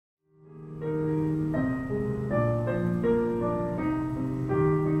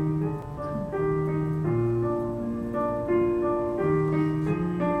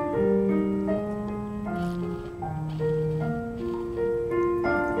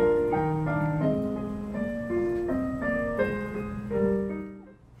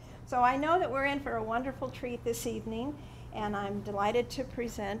that we're in for a wonderful treat this evening, and I'm delighted to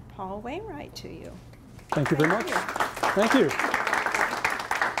present Paul Wainwright to you. Thank you very much. Thank you.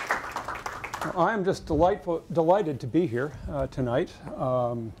 I am just delighted to be here tonight.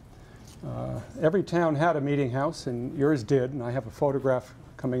 Every town had a meeting house, and yours did, and I have a photograph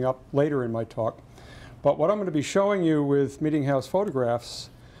coming up later in my talk. But what I'm going to be showing you with meeting house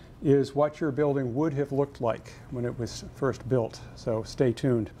photographs is what your building would have looked like when it was first built, so stay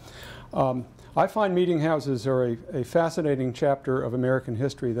tuned. I find meeting houses are a fascinating chapter of American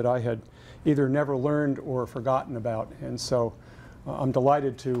history that I had either never learned or forgotten about, and so I'm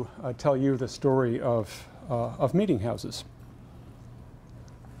delighted to tell you the story of meeting houses.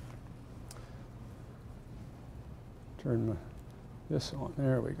 Turn this on,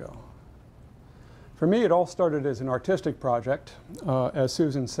 there we go. For me, it all started as an artistic project. As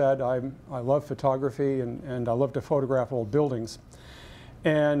Susan said, I love photography and I love to photograph old buildings.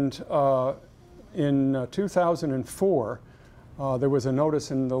 And in 2004, there was a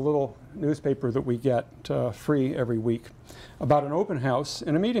notice in the little newspaper that we get free every week about an open house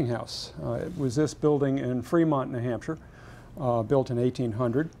in a meeting house. It was this building in Fremont, New Hampshire, built in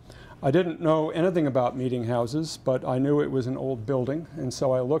 1800. I didn't know anything about meeting houses, but I knew it was an old building, and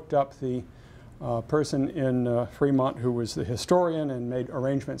so I looked up the person in Fremont who was the historian and made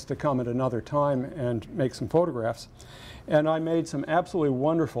arrangements to come at another time and make some photographs. And I made some absolutely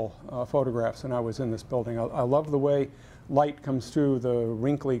wonderful photographs when I was in this building. I love the way light comes through the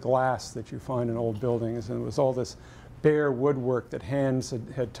wrinkly glass that you find in old buildings, and it was all this bare woodwork that hands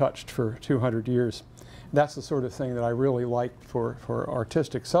had touched for 200 years. That's the sort of thing that I really liked for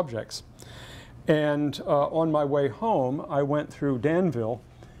artistic subjects. And on my way home, I went through Danville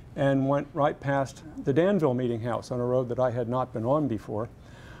and went right past the Danville Meeting House on a road that I had not been on before.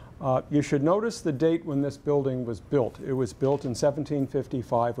 You should notice the date when this building was built. It was built in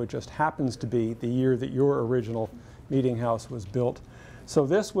 1755, which just happens to be the year that your original meeting house was built. So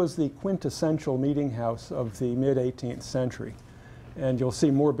this was the quintessential meeting house of the mid-18th century. And you'll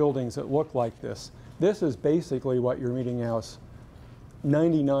see more buildings that look like this. This is basically what your meeting house,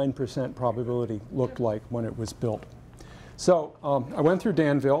 99% probability, looked like when it was built. So I went through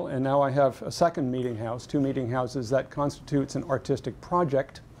Danville, and now I have a second meeting house, two meeting houses that constitutes an artistic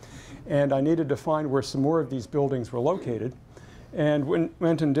project. And I needed to find where some more of these buildings were located. And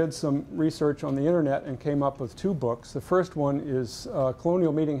went and did some research on the internet and came up with two books. The first one is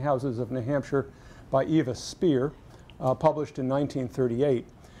Colonial Meeting Houses of New Hampshire by Eva Spear, published in 1938.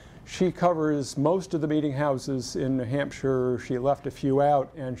 She covers most of the meeting houses in New Hampshire. She left a few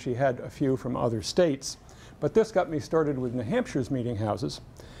out, and she had a few from other states. But this got me started with New Hampshire's meeting houses.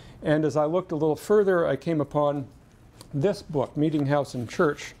 And as I looked a little further, I came upon this book, Meeting House and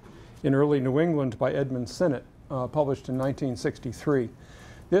Church in Early New England by Edmund Sinnott, published in 1963.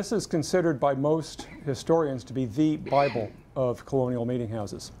 This is considered by most historians to be the Bible of colonial meeting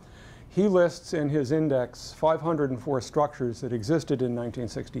houses. He lists in his index 504 structures that existed in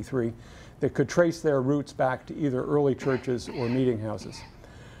 1963 that could trace their roots back to either early churches or meeting houses.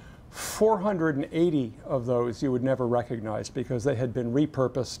 480 of those you would never recognize because they had been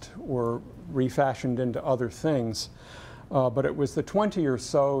repurposed or refashioned into other things. But it was the 20 or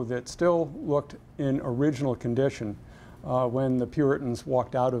so that still looked in original condition when the Puritans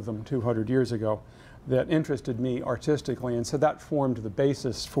walked out of them 200 years ago that interested me artistically, and so that formed the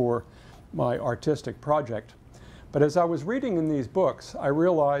basis for my artistic project. But as I was reading in these books, I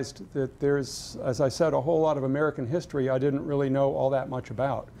realized that there's, as I said, a whole lot of American history I didn't really know all that much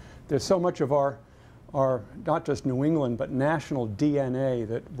about. There's so much of our not just New England, but national DNA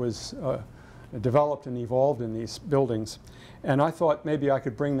that was developed and evolved in these buildings. And I thought maybe I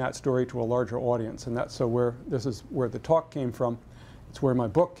could bring that story to a larger audience, and that's this is where the talk came from. It's where my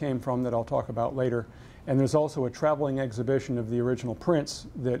book came from that I'll talk about later. And there's also a traveling exhibition of the original prints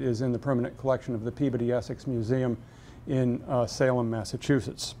that is in the permanent collection of the Peabody Essex Museum in Salem,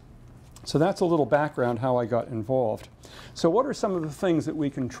 Massachusetts. So that's a little background how I got involved. So what are some of the things that we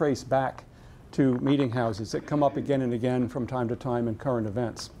can trace back to meeting houses that come up again and again from time to time in current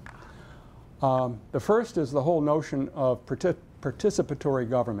events? The first is the whole notion of participatory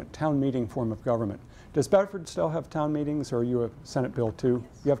government, town meeting form of government. Does Bedford still have town meetings, or are you a Senate Bill 2?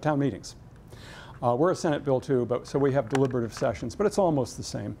 You have town meetings. We're a Senate Bill 2, so we have deliberative sessions, but it's almost the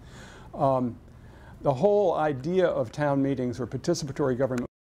same. The whole idea of town meetings or participatory government,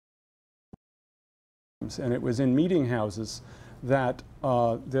 and it was in meeting houses that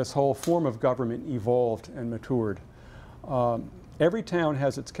this whole form of government evolved and matured. Every town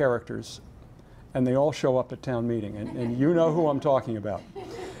has its characters, and they all show up at town meeting, and you know who I'm talking about.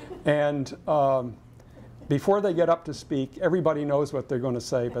 And before they get up to speak, everybody knows what they're going to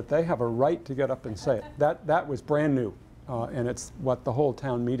say, but they have a right to get up and say it. That was brand new, and it's what the whole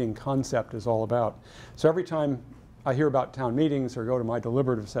town meeting concept is all about. So every time I hear about town meetings or go to my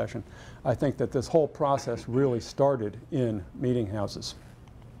deliberative session, I think that this whole process really started in meeting houses.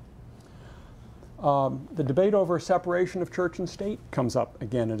 The debate over separation of church and state comes up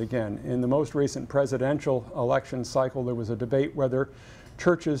again and again. In the most recent presidential election cycle, there was a debate whether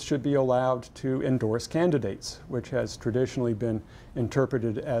churches should be allowed to endorse candidates, which has traditionally been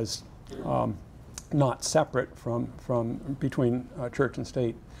interpreted as not separate between church and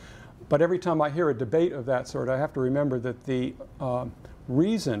state. But every time I hear a debate of that sort, I have to remember that the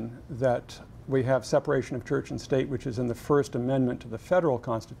reason that we have separation of church and state, which is in the First Amendment to the federal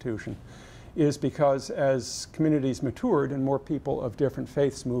Constitution, is because as communities matured and more people of different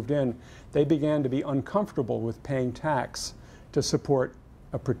faiths moved in, they began to be uncomfortable with paying tax to support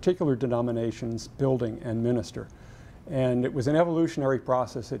a particular denomination's building and minister. And it was an evolutionary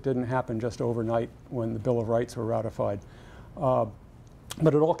process. It didn't happen just overnight when the Bill of Rights were ratified. But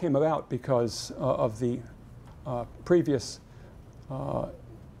it all came about because of the previous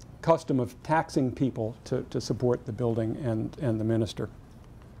custom of taxing people to support the building and the minister.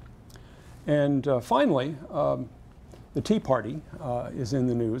 And finally, the Tea Party is in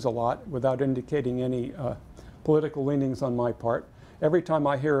the news a lot without indicating any political leanings on my part. Every time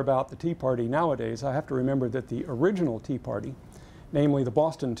I hear about the Tea Party nowadays, I have to remember that the original Tea Party, namely the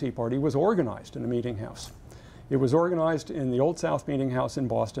Boston Tea Party, was organized in a meeting house. It was organized in the Old South Meeting House in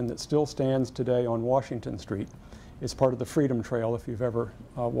Boston that still stands today on Washington Street. It's part of the Freedom Trail, if you've ever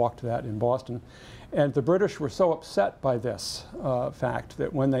walked that in Boston. And the British were so upset by this fact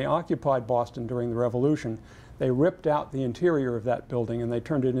that when they occupied Boston during the Revolution, they ripped out the interior of that building and they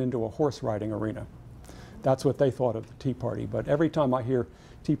turned it into a horse riding arena. That's what they thought of the Tea Party. But every time I hear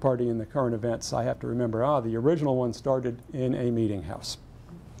Tea Party in the current events, I have to remember, the original one started in a meeting house.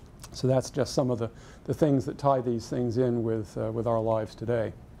 So that's just some of the things that tie these things in with our lives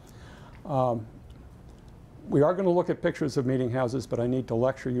today. We are going to look at pictures of meeting houses, but I need to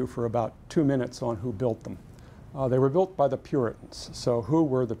lecture you for about 2 minutes on who built them. They were built by the Puritans. So who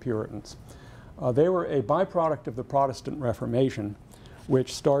were the Puritans? They were a byproduct of the Protestant Reformation,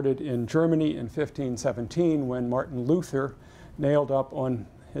 which started in Germany in 1517 when Martin Luther nailed up on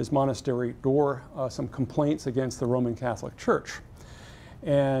his monastery door some complaints against the Roman Catholic Church.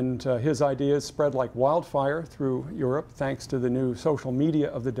 And his ideas spread like wildfire through Europe thanks to the new social media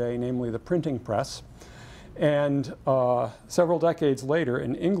of the day, namely the printing press. And several decades later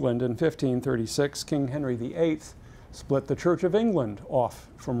in England in 1536, King Henry VIII split the Church of England off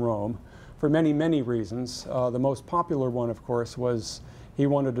from Rome for many, many reasons. The most popular one, of course, was he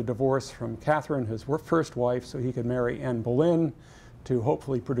wanted a divorce from Catherine, his first wife, so he could marry Anne Boleyn to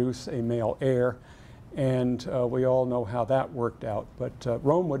hopefully produce a male heir. And we all know how that worked out. But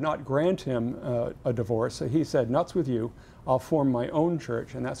Rome would not grant him a divorce, so he said, nuts with you, I'll form my own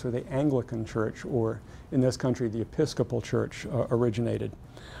church, and that's where the Anglican Church, or in this country, the Episcopal Church, originated.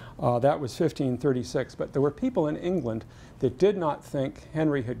 That was 1536, but there were people in England that did not think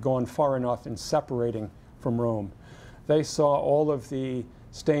Henry had gone far enough in separating from Rome. They saw all of the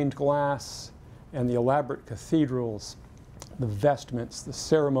stained glass and the elaborate cathedrals, the vestments, the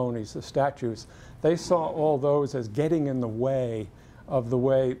ceremonies, the statues. They saw all those as getting in the way of the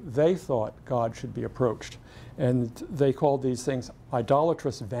way they thought God should be approached. And they called these things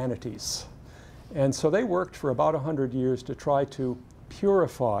idolatrous vanities. And so they worked for about 100 years to try to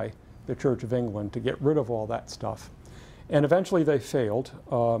purify the Church of England, to get rid of all that stuff. And eventually they failed.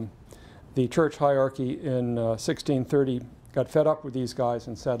 The church hierarchy in 1630 got fed up with these guys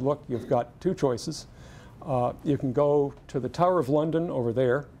and said, look, you've got two choices. You can go to the Tower of London over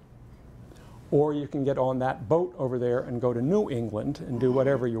there, or you can get on that boat over there and go to New England and do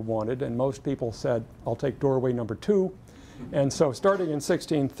whatever you wanted. And most people said, I'll take doorway number 2. And so starting in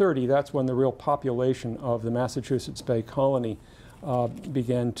 1630, that's when the real population of the Massachusetts Bay Colony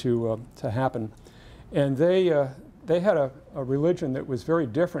began to happen. And they had a religion that was very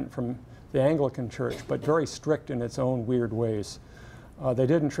different from the Anglican Church, but very strict in its own weird ways. They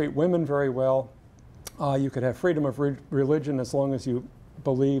didn't treat women very well. You could have freedom of religion as long as you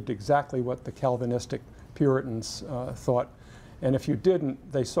believed exactly what the Calvinistic Puritans thought. And if you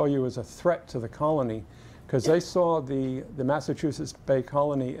didn't, they saw you as a threat to the colony, because they saw the Massachusetts Bay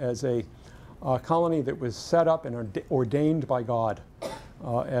Colony as a colony that was set up and ordained by God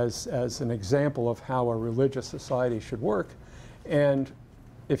as an example of how a religious society should work. And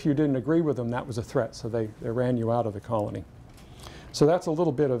if you didn't agree with them, that was a threat, so they ran you out of the colony. So that's a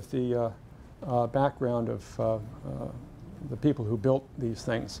little bit of the background of the people who built these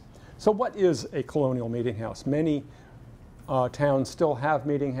things. So what is a colonial meeting house? Many towns still have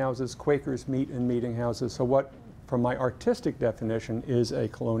meeting houses. Quakers meet in meeting houses. So what, from my artistic definition, is a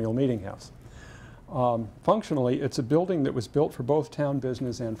colonial meeting house? Functionally, it's a building that was built for both town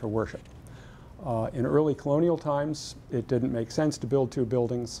business and for worship. In early colonial times, it didn't make sense to build two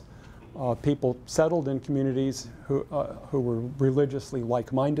buildings. People settled in communities who were religiously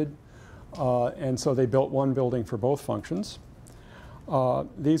like-minded, and so they built one building for both functions.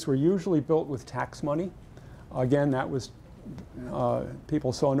 These were usually built with tax money. Again, that was,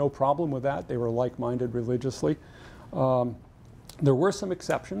 people saw no problem with that. They were like-minded religiously. There were some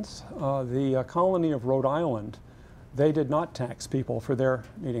exceptions. The colony of Rhode Island, they did not tax people for their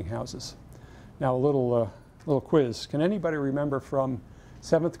meeting houses. Now, a little quiz. Can anybody remember from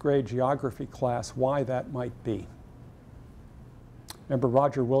 7th grade geography class why that might be? Remember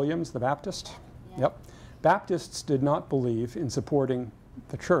Roger Williams, the Baptist? Yeah. Yep. Baptists did not believe in supporting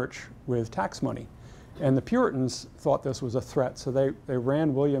the church with tax money. And the Puritans thought this was a threat, so they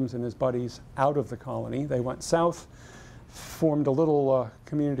ran Williams and his buddies out of the colony. They went south, formed a little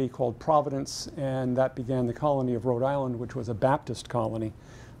community called Providence, and that began the colony of Rhode Island, which was a Baptist colony.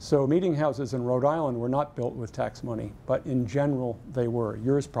 So meeting houses in Rhode Island were not built with tax money, but in general they were.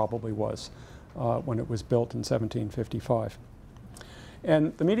 Yours probably was when it was built in 1755.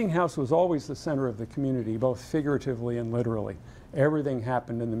 And the meeting house was always the center of the community, both figuratively and literally. Everything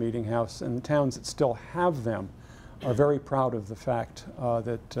happened in the meeting house, and the towns that still have them are very proud of the fact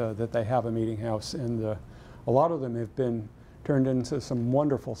that they have a meeting house, and a lot of them have been turned into some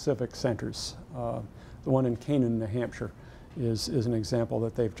wonderful civic centers. The one in Canaan, New Hampshire, is an example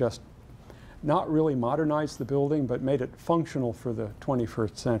that they've just not really modernized the building, but made it functional for the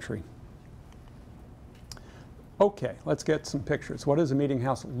 21st century. Okay, let's get some pictures. What does a meeting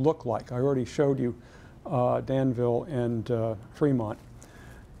house look like? I already showed you Danville and Fremont.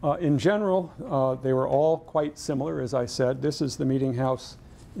 In general, they were all quite similar, as I said. This is the meeting house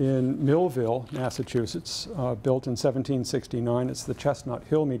in Millville, Massachusetts, built in 1769. It's the Chestnut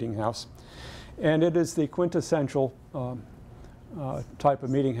Hill Meeting House. And it is the quintessential type of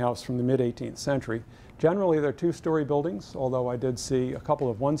meeting house from the mid-18th century. Generally, they're two-story buildings, although I did see a couple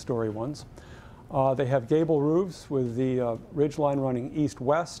of one-story ones. They have gable roofs with the ridgeline running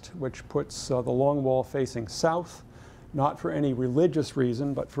east-west, which puts the long wall facing south, not for any religious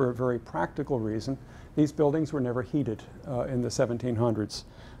reason, but for a very practical reason. These buildings were never heated in the 1700s.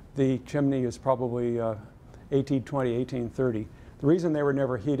 The chimney is probably 1820, 1830. The reason they were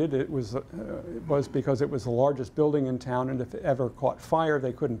never heated was because it was the largest building in town, and if it ever caught fire,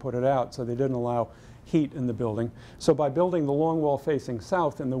 they couldn't put it out, so they didn't allow heat in the building. So by building the long wall facing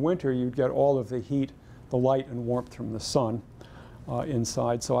south in the winter, you'd get all of the heat, the light, and warmth from the sun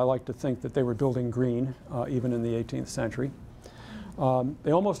inside. So I like to think that they were building green, even in the 18th century.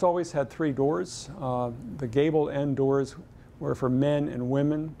 They almost always had three doors. The gable end doors were for men and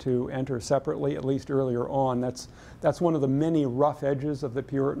women to enter separately, at least earlier on. That's one of the many rough edges of the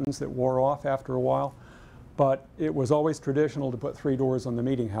Puritans that wore off after a while. But it was always traditional to put three doors on the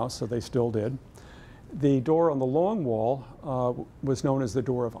meeting house, so they still did. The door on the long wall was known as the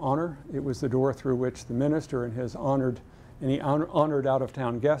door of honor. It was the door through which the minister and his honored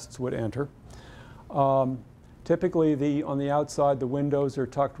out-of-town guests would enter. Typically, on the outside, the windows are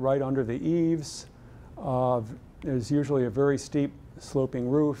tucked right under the eaves. There's usually a very steep sloping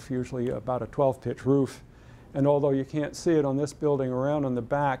roof, usually about a 12-pitch roof. And although you can't see it on this building, around on the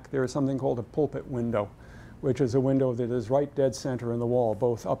back, there is something called a pulpit window, which is a window that is right dead center in the wall,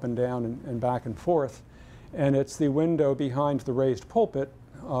 both up and down and back and forth. And it's the window behind the raised pulpit,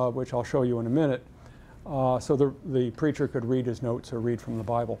 which I'll show you in a minute, so the preacher could read his notes or read from the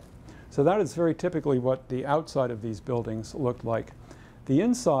Bible. So that is very typically what the outside of these buildings looked like. The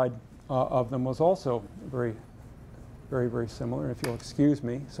inside of them was also very, very similar, if you'll excuse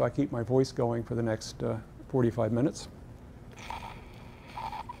me, so I keep my voice going for the next 45 minutes.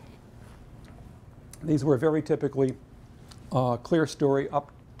 These were very typically clear story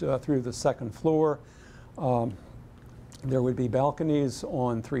up through the second floor. There would be balconies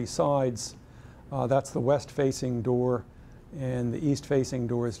on three sides. That's the west-facing door, and the east-facing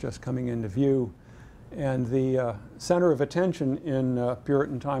door is just coming into view. And the center of attention in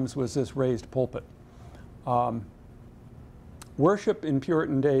Puritan times was this raised pulpit. Worship in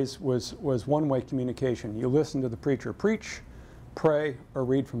Puritan days was one-way communication. You listened to the preacher preach, pray, or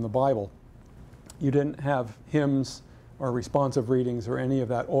read from the Bible. You didn't have hymns or responsive readings or any of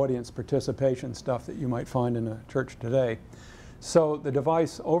that audience participation stuff that you might find in a church today. So the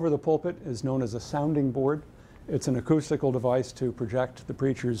device over the pulpit is known as a sounding board. It's an acoustical device to project the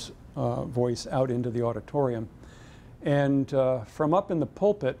preacher's voice out into the auditorium. And from up in the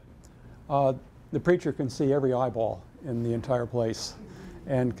pulpit, the preacher can see every eyeball in the entire place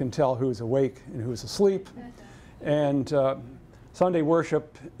and can tell who's awake and who's asleep. And Sunday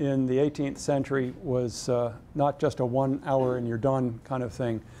worship in the 18th century was not just a 1 hour and you're done kind of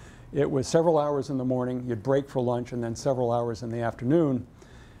thing. It was several hours in the morning, you'd break for lunch, and then several hours in the afternoon.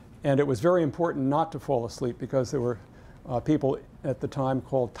 And it was very important not to fall asleep because there were people at the time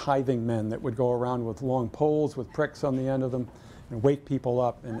called tithing men that would go around with long poles with pricks on the end of them and wake people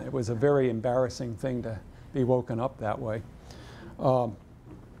up. And it was a very embarrassing thing to be woken up that way.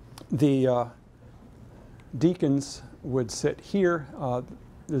 The deacons would sit here.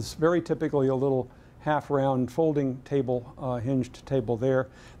 There's very typically a little half-round folding table, hinged table there.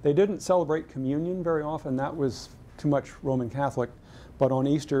 They didn't celebrate communion very often. That was too much Roman Catholic. But on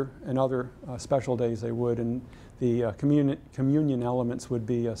Easter and other special days they would, and the communion elements would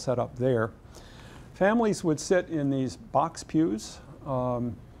be set up there. Families would sit in these box pews.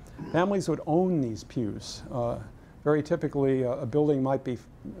 Families would own these pews. Very typically, a building might be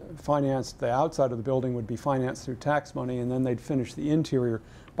financed, the outside of the building would be financed through tax money, and then they'd finish the interior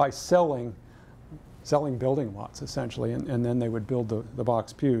by selling building lots, essentially, and then they would build the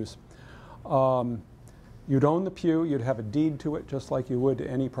box pews. You'd own the pew, you'd have a deed to it, just like you would to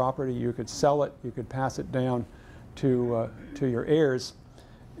any property. You could sell it, you could pass it down to your heirs.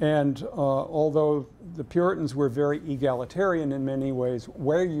 And although the Puritans were very egalitarian in many ways,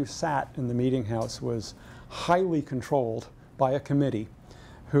 where you sat in the meeting house was highly controlled by a committee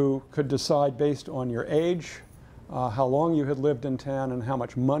who could decide based on your age, how long you had lived in town, and how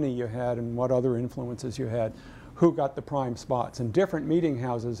much money you had, and what other influences you had, who got the prime spots. And different meeting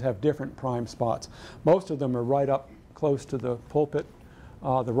houses have different prime spots. Most of them are right up close to the pulpit.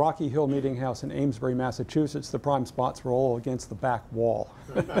 The Rocky Hill Meeting House in Amesbury, Massachusetts, the prime spots were all against the back wall.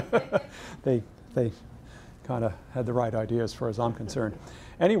 They kind of had the right idea as far as I'm concerned.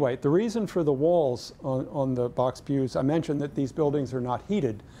 Anyway, the reason for the walls on the box pews, I mentioned that these buildings are not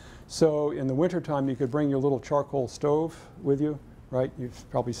heated. So in the wintertime, you could bring your little charcoal stove with you, right? You've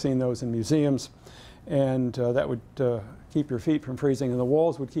probably seen those in museums. And that would keep your feet from freezing. And the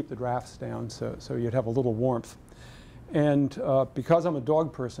walls would keep the drafts down, so you'd have a little warmth. And because I'm a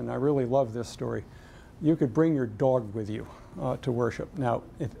dog person, I really love this story. You could bring your dog with you to worship. Now,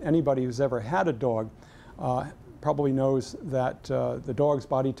 if anybody who's ever had a dog probably knows that the dog's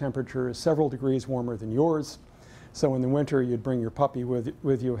body temperature is several degrees warmer than yours. So in the winter, you'd bring your puppy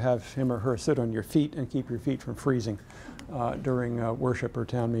with you, have him or her sit on your feet and keep your feet from freezing during worship or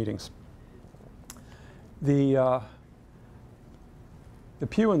town meetings. The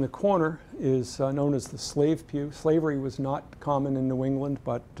pew in the corner is known as the slave pew. Slavery was not common in New England,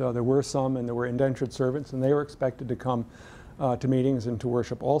 but there were some, and there were indentured servants, and they were expected to come to meetings and to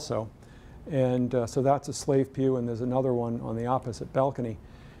worship also. And so that's a slave pew, and there's another one on the opposite balcony.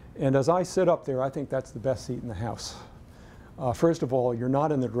 And as I sit up there, I think that's the best seat in the house. First of all, you're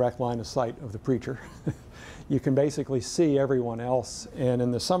not in the direct line of sight of the preacher. You can basically see everyone else, and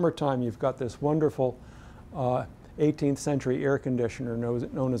in the summertime, you've got this wonderful 18th century air conditioner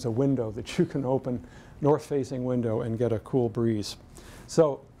known as a window that you can open, north-facing window, and get a cool breeze.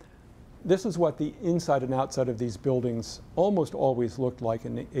 So this is what the inside and outside of these buildings almost always looked like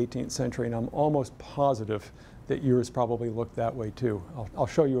in the 18th century, and I'm almost positive that yours probably looked that way too. I'll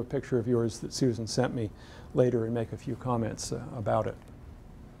show you a picture of yours that Susan sent me later and make a few comments about it.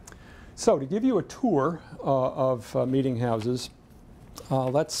 So to give you a tour of meeting houses,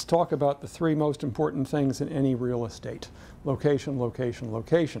 let's talk about the three most important things in any real estate: location, location,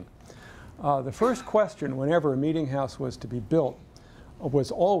 location. The first question whenever a meeting house was to be built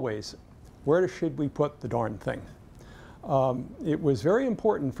was always, where should we put the darn thing? It was very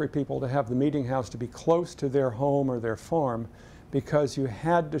important for people to have the meeting house to be close to their home or their farm, because you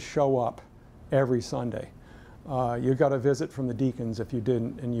had to show up every Sunday. You got a visit from the deacons if you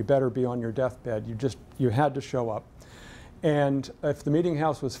didn't, and you better be on your deathbed. You had to show up. And if the meeting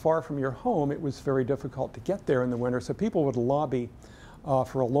house was far from your home, it was very difficult to get there in the winter, so people would lobby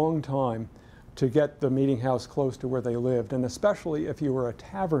for a long time to get the meeting house close to where they lived. And especially if you were a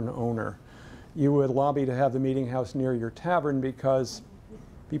tavern owner, you would lobby to have the meeting house near your tavern, because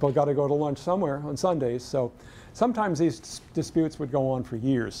people got to go to lunch somewhere on Sundays. So sometimes these disputes would go on for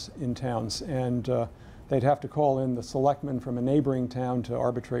years in towns, and they'd have to call in the selectmen from a neighboring town to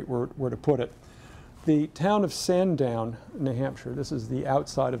arbitrate where to put it. The town of Sandown, New Hampshire, this is the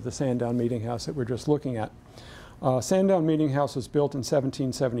outside of the Sandown Meeting House that we're just looking at. Sandown Meeting House was built in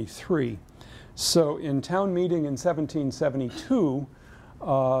 1773. So in town meeting in 1772,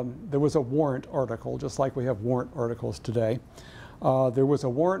 there was a warrant article, just like we have warrant articles today. There was a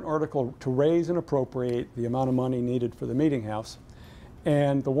warrant article to raise and appropriate the amount of money needed for the meeting house.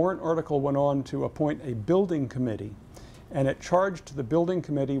 And the warrant article went on to appoint a building committee, and it charged the building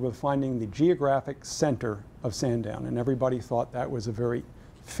committee with finding the geographic center of Sandown, and everybody thought that was a very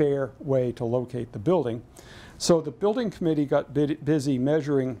fair way to locate the building. So the building committee got busy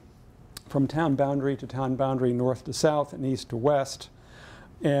measuring from town boundary to town boundary, north to south and east to west,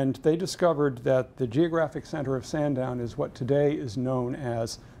 and they discovered that the geographic center of Sandown is what today is known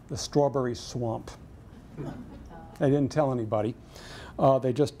as the Strawberry Swamp. They didn't tell anybody.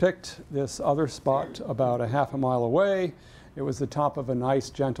 They just picked this other spot about a half a mile away. It was the top of a nice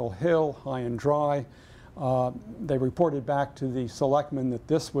gentle hill, high and dry. They reported back to the selectmen that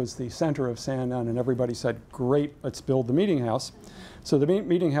this was the center of Sandown, and everybody said, great, let's build the meeting house. So the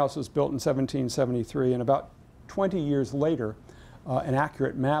meeting house was built in 1773, and about 20 years later, an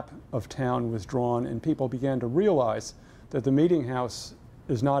accurate map of town was drawn, and people began to realize that the meeting house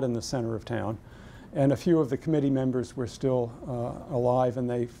is not in the center of town. And a few of the committee members were still alive, and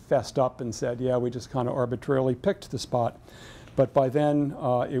they fessed up and said, yeah, we just kind of arbitrarily picked the spot. But by then,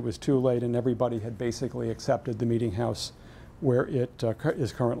 it was too late, and everybody had basically accepted the meeting house where it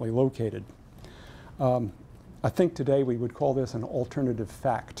is currently located. I think today we would call this an alternative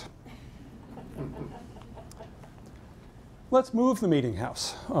fact. Let's move the meeting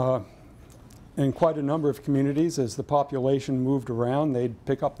house. In quite a number of communities, as the population moved around, they'd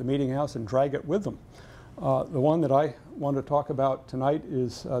pick up the meeting house and drag it with them. The one that I want to talk about tonight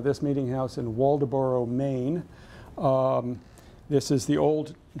is this meeting house in Waldoboro, Maine. This is the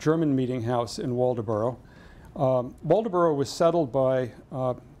old German meeting house in Waldoboro. Waldoboro was settled by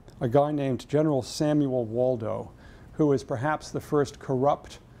a guy named General Samuel Waldo, who was perhaps the first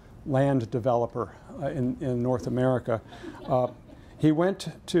corrupt land developer in North America. He went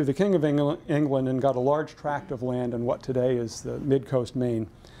to the King of England and got a large tract of land in what today is the mid-coast Maine,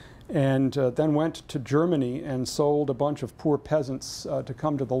 and then went to Germany and sold a bunch of poor peasants to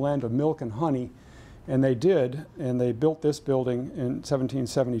come to the land of milk and honey. And they did, and they built this building in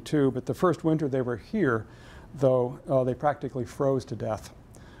 1772, but the first winter they were here, though, they practically froze to death.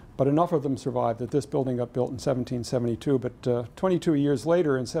 But enough of them survived that this building got built in 1772, but 22 years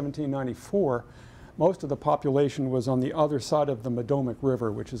later, in 1794, most of the population was on the other side of the Medomic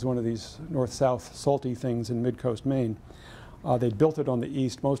River, which is one of these north-south salty things in mid-coast Maine. They'd built it on the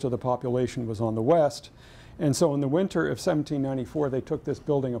east. Most of the population was on the west. And so in the winter of 1794, they took this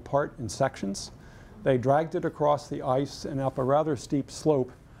building apart in sections. They dragged it across the ice and up a rather steep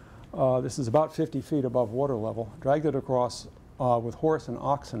slope. This is about 50 feet above water level. Dragged it across with horse and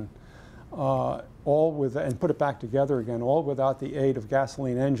oxen, and put it back together again, all without the aid of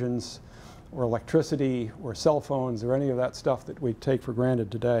gasoline engines or electricity or cell phones or any of that stuff that we take for granted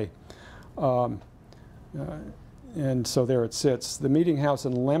today. And so there it sits. The meeting house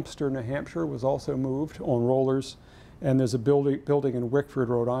in Lempster, New Hampshire was also moved on rollers, and there's a building in Wickford,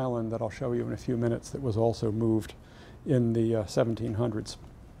 Rhode Island that I'll show you in a few minutes that was also moved in the 1700s.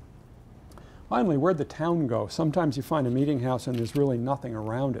 Finally, where'd the town go? Sometimes you find a meeting house and there's really nothing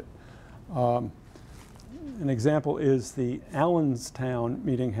around it. An example is the Allenstown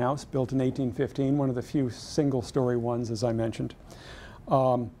Meeting House, built in 1815, one of the few single-story ones, as I mentioned.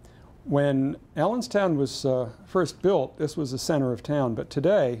 When Allenstown was first built, this was the center of town, but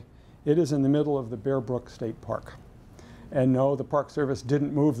today it is in the middle of the Bear Brook State Park. And no, the Park Service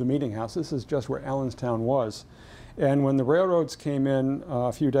didn't move the meeting house. This is just where Allenstown was. And when the railroads came in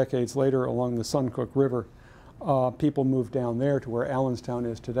a few decades later along the Suncook River, people moved down there to where Allenstown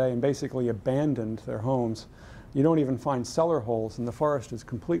is today and basically abandoned their homes. You don't even find cellar holes, and the forest is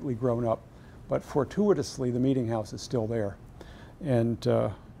completely grown up. But fortuitously, the meeting house is still there. And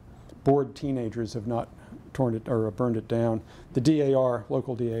bored teenagers have not torn it or burned it down. The DAR,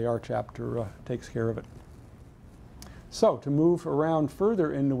 local DAR chapter, takes care of it. So to move around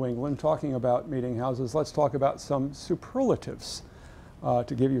further in New England, talking about meeting houses, let's talk about some superlatives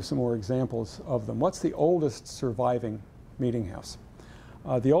to give you some more examples of them. What's the oldest surviving meeting house?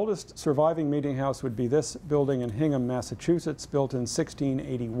 The oldest surviving meeting house would be this building in Hingham, Massachusetts, built in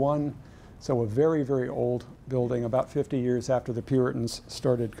 1681. So a very, very old building, about 50 years after the Puritans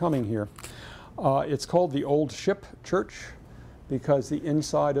started coming here. It's called the Old Ship Church because the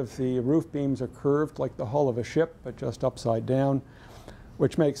inside of the roof beams are curved like the hull of a ship, but just upside down,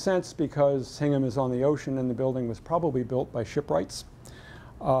 which makes sense because Hingham is on the ocean and the building was probably built by shipwrights.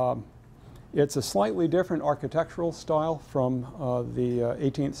 It's a slightly different architectural style from the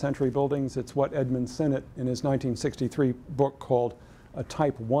 18th century buildings. It's what Edmund Sinnott, in his 1963 book called a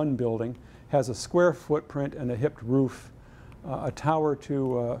Type 1 building, has a square footprint and a hipped roof, a tower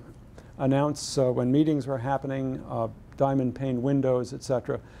to announce when meetings were happening, diamond pane windows,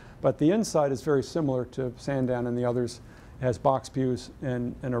 etc. But the inside is very similar to Sandown and the others. has box pews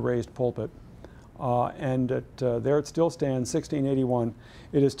and a raised pulpit. There it still stands, 1681.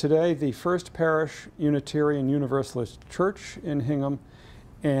 It is today the First Parish Unitarian Universalist Church in Hingham,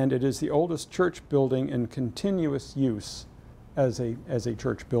 and it is the oldest church building in continuous use as a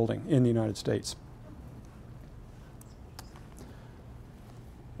church building in the United States.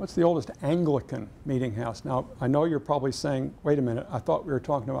 What's the oldest Anglican meeting house? Now, I know you're probably saying, wait a minute, I thought we were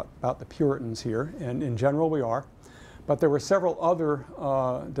talking about the Puritans here, and in general we are. But there were several other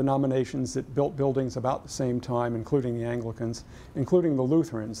denominations that built buildings about the same time, including the Anglicans, including the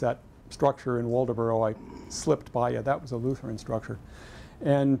Lutherans. That structure in Waldoboro, I slipped by you, that was a Lutheran structure.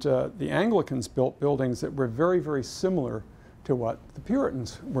 And the Anglicans built buildings that were very, very similar to what the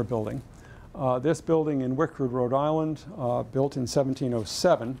Puritans were building. This building in Wickford, Rhode Island, built in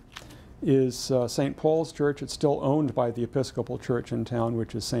 1707, is St. Paul's Church. It's still owned by the Episcopal Church in town,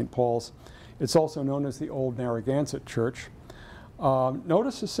 which is St. Paul's. It's also known as the Old Narragansett Church.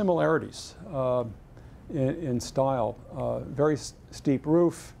 Notice the similarities in style. Very steep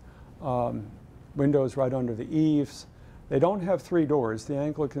roof, windows right under the eaves. They don't have 3 doors. The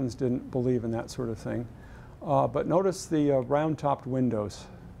Anglicans didn't believe in that sort of thing. But notice the round-topped windows.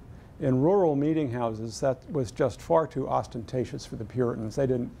 In rural meeting houses, that was just far too ostentatious for the Puritans. They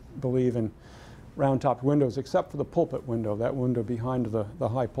didn't believe in round-topped windows, except for the pulpit window, that window behind the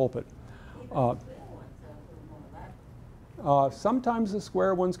high pulpit. Sometimes the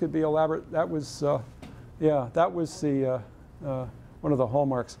square ones could be elaborate. That was, yeah, that was the one of the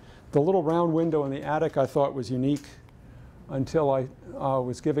hallmarks. The little round window in the attic I thought was unique until I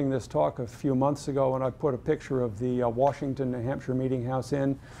was giving this talk a few months ago, and I put a picture of the Washington, New Hampshire Meeting House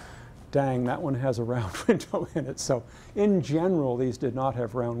in. Dang, that one has a round window in it. So in general, these did not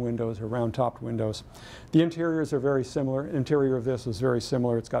have round windows or round-topped windows. The interiors are very similar. Interior of this is very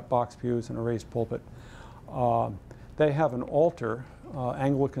similar. It's got box pews and a raised pulpit. They have an altar.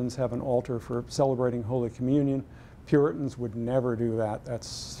 Anglicans have an altar for celebrating Holy Communion. Puritans would never do that.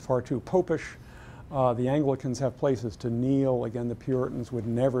 That's far too popish. The Anglicans have places to kneel. Again, the Puritans would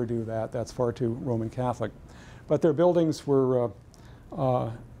never do that. That's far too Roman Catholic. But their buildings were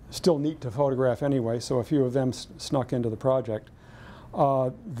still neat to photograph anyway, so a few of them snuck into the project.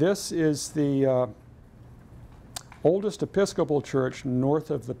 This is the oldest Episcopal church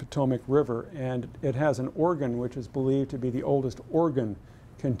north of the Potomac River, and it has an organ which is believed to be the oldest organ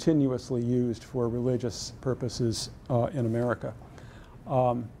continuously used for religious purposes in America.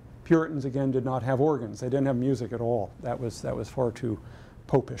 Puritans, again, did not have organs. They didn't have music at all. That was far too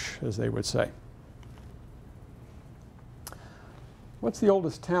popish, as they would say. What's the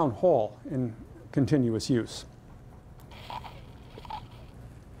oldest town hall in continuous use?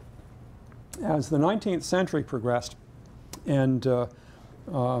 As the 19th century progressed, and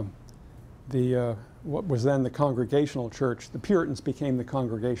what was then the Congregational Church, the Puritans became the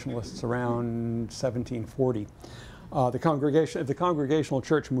Congregationalists around 1740. If the Congregational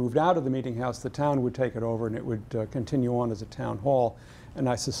Church moved out of the meeting house, the town would take it over and it would continue on as a town hall. And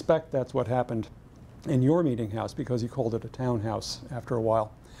I suspect that's what happened in your meeting house, because you called it a townhouse after a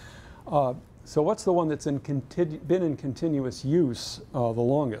while. So what's the one that's been in continuous use the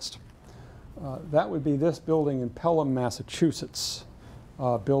longest? That would be this building in Pelham, Massachusetts,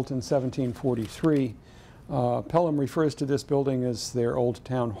 built in 1743. Pelham refers to this building as their old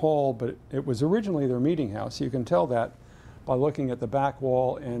town hall, but it was originally their meeting house. You can tell that by looking at the back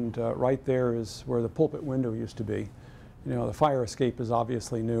wall, and right there is where the pulpit window used to be. You know, the fire escape is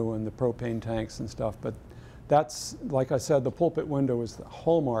obviously new and the propane tanks and stuff, but that's, like I said, the pulpit window is the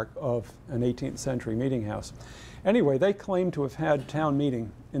hallmark of an 18th century meeting house. Anyway, they claim to have had town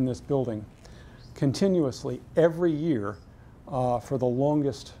meeting in this building continuously every year for the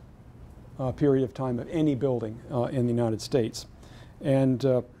longest period of time of any building in the United States. And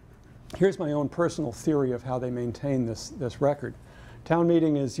here's my own personal theory of how they maintain this record. Town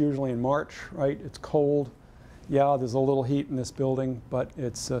meeting is usually in March, right? It's cold. Yeah, there's a little heat in this building, but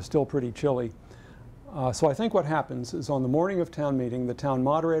it's still pretty chilly. So I think what happens is on the morning of town meeting, the town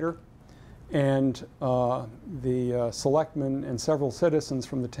moderator and the selectmen and several citizens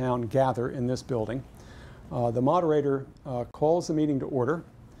from the town gather in this building. The moderator calls the meeting to order,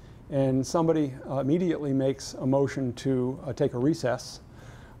 and somebody immediately makes a motion to take a recess.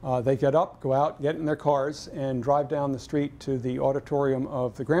 They get up, go out, get in their cars, and drive down the street to the auditorium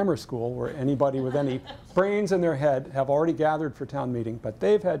of the grammar school, where anybody with any brains in their head have already gathered for town meeting. But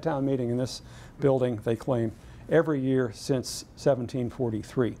they've had town meeting in this building, they claim, every year since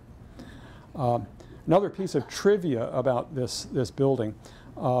 1743. Another piece of trivia about this building.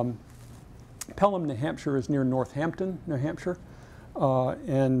 Pelham, New Hampshire is near Northampton, New Hampshire.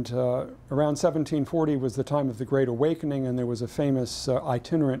 Around 1740 was the time of the Great Awakening, and there was a famous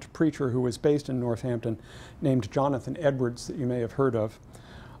itinerant preacher who was based in Northampton named Jonathan Edwards that you may have heard of.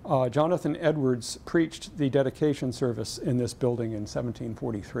 Jonathan Edwards preached the dedication service in this building in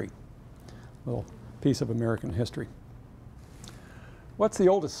 1743. A little piece of American history. What's the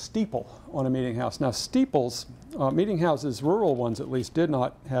oldest steeple on a meeting house? Now steeples, meeting houses, rural ones at least, did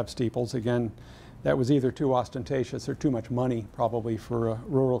not have steeples. Again, that was either too ostentatious or too much money probably for a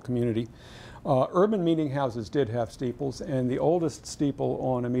rural community. Urban meeting houses did have steeples, and the oldest steeple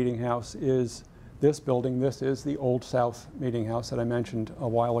on a meeting house is this building. This is the Old South Meeting House that I mentioned a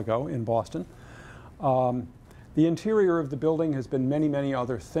while ago in Boston. The interior of the building has been many, many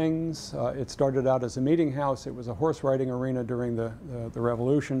other things. It started out as a meeting house. It was a horse riding arena during the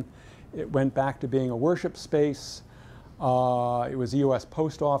Revolution. It went back to being a worship space. It was a U.S.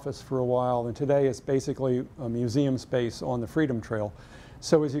 post office for a while, and today it's basically a museum space on the Freedom Trail.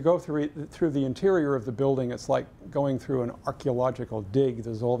 So as you go through the interior of the building, it's like going through an archaeological dig.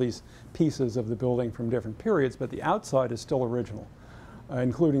 There's all these pieces of the building from different periods, but the outside is still original,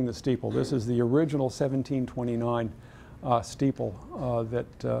 including the steeple. This is the original 1729 steeple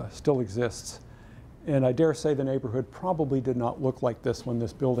that still exists. And I dare say the neighborhood probably did not look like this when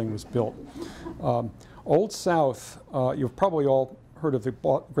this building was built. Old South, you've probably all heard of the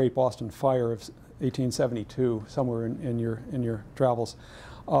Great Boston Fire of 1872, somewhere in your travels.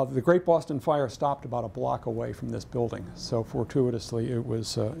 The Great Boston Fire stopped about a block away from this building, so fortuitously it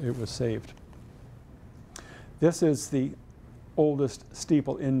was saved. This is the oldest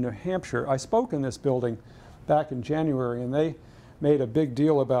steeple in New Hampshire. I spoke in this building back in January, and they made a big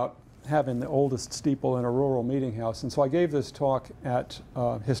deal about having the oldest steeple in a rural meeting house. And so I gave this talk at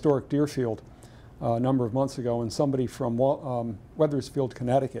historic Deerfield a number of months ago, and somebody from Wethersfield,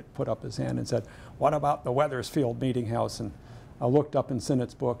 Connecticut put up his hand and said, "What about the Wethersfield Meeting House?" And I looked up in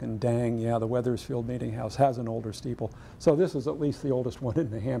Sinnett's book, and dang, yeah, the Wethersfield Meeting House has an older steeple. So this is at least the oldest one in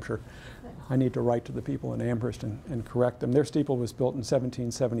New Hampshire. I need to write to the people in Amherst and correct them. Their steeple was built in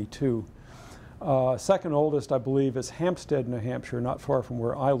 1772. Second oldest, I believe, is Hampstead, New Hampshire, not far from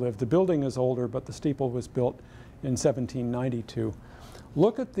where I live. The building is older, but the steeple was built in 1792.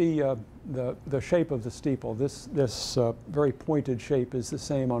 Look at the shape of the steeple. This very pointed shape is the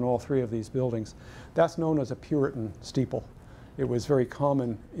same on all three of these buildings. That's known as a Puritan steeple. It was very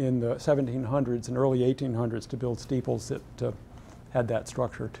common in the 1700s and early 1800s to build steeples that had that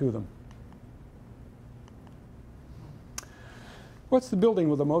structure to them. What's the building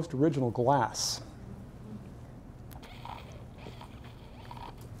with the most original glass?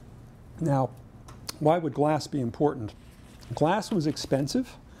 Now, why would glass be important? Glass was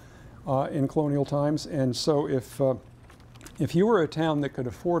expensive in colonial times, and so if you were a town that could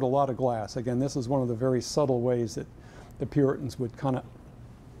afford a lot of glass, again, this is one of the very subtle ways that the Puritans would kind of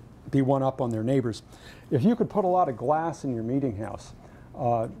be one up on their neighbors. If you could put a lot of glass in your meeting house,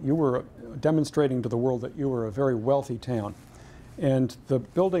 you were demonstrating to the world that you were a very wealthy town. And the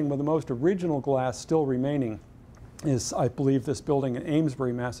building with the most original glass still remaining is, I believe, this building in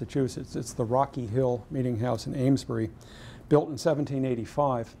Amesbury, Massachusetts. It's the Rocky Hill Meeting House in Amesbury, built in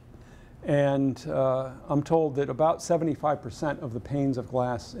 1785. And I'm told that about 75% of the panes of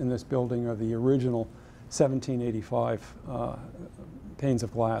glass in this building are the original 1785 panes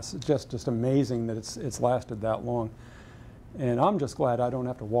of glass. It's just amazing that it's lasted that long. And I'm just glad I don't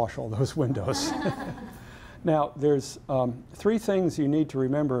have to wash all those windows. Now, there's three things you need to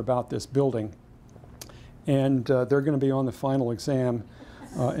remember about this building, and they're going to be on the final exam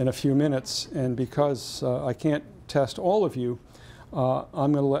in a few minutes. And because I can't test all of you,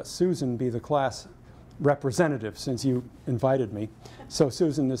 I'm going to let Susan be the class representative since you invited me. So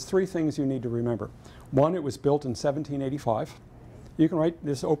Susan, there's three things you need to remember. One, it was built in 1785. You can write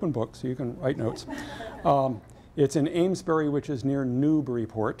this open book, so you can write notes. It's in Amesbury, which is near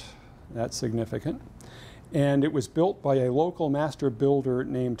Newburyport. That's significant. And it was built by a local master builder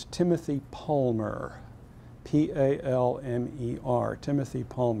named Timothy Palmer, P-A-L-M-E-R, Timothy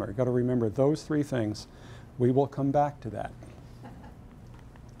Palmer. Got to remember those three things. We will come back to that.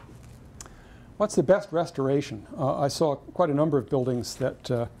 What's the best restoration? I saw quite a number of buildings that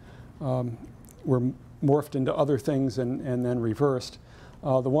were morphed into other things and then reversed.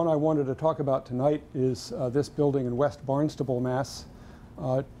 The one I wanted to talk about tonight is this building in West Barnstable, Mass.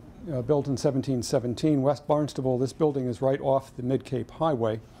 Built in 1717. West Barnstable, this building is right off the Mid-Cape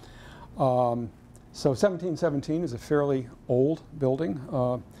Highway. So 1717 is a fairly old building.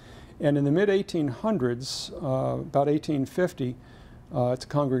 And in the mid-1800s, about 1850, it's a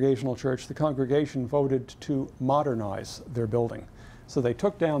congregational church. The congregation voted to modernize their building. So they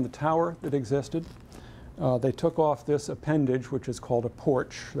took down the tower that existed. They took off this appendage, which is called a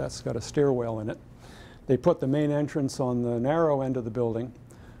porch. That's got a stairwell in it. They put the main entrance on the narrow end of the building.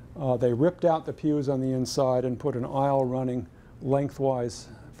 They ripped out the pews on the inside and put an aisle running lengthwise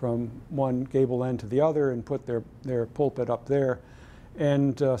from one gable end to the other and put their pulpit up there.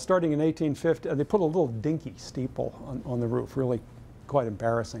 And starting in 1850, they put a little dinky steeple on the roof, really quite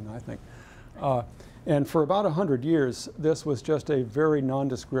embarrassing, I think. And for about 100 years, this was just a very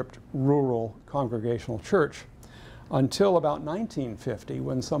nondescript rural congregational church until about 1950,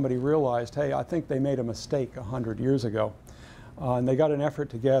 when somebody realized, hey, I think they made a mistake 100 years ago. And they got an effort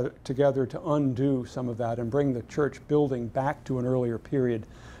together to undo some of that and bring the church building back to an earlier period,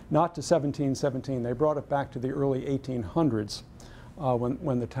 not to 1717. They brought it back to the early 1800s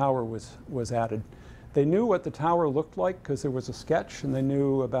when the tower was added. They knew what the tower looked like because there was a sketch, and they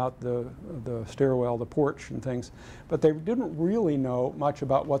knew about the stairwell, the porch, and things. But they didn't really know much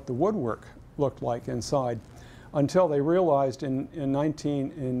about what the woodwork looked like inside until they realized in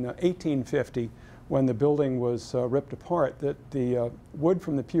 1850, when the building was ripped apart, that the wood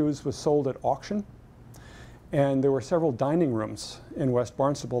from the pews was sold at auction. And there were several dining rooms in West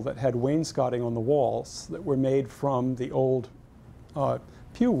Barnstable that had wainscoting on the walls that were made from the old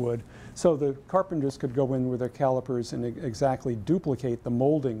pew wood, so the carpenters could go in with their calipers and exactly duplicate the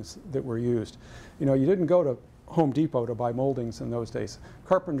moldings that were used. You know, you didn't go to Home Depot to buy moldings in those days.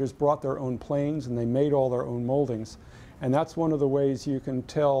 Carpenters brought their own planes and they made all their own moldings. And that's one of the ways you can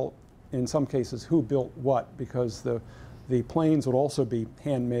tell, in some cases, who built what, because the planes would also be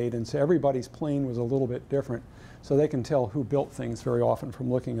handmade, and so everybody's plane was a little bit different. So they can tell who built things very often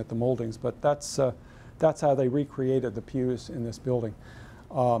from looking at the moldings. But that's how they recreated the pews in this building.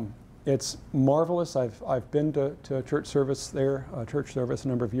 It's marvelous. I've been to a church service there, a church service a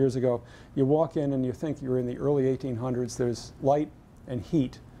number of years ago. You walk in and you think you're in the early 1800s. There's light and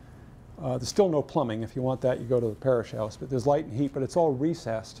heat. There's still no plumbing. If you want that, you go to the parish house. But there's light and heat, but it's all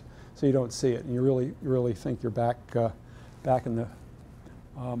recessed, so you don't see it. And you really think you're back in the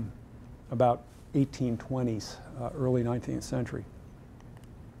about 1820s, early 19th century.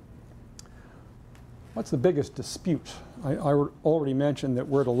 What's the biggest dispute? I already mentioned that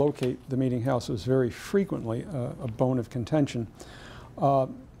where to locate the meeting house was very frequently a bone of contention.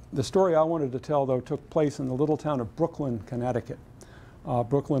 The story I wanted to tell, though, took place in the little town of Brooklyn, Connecticut.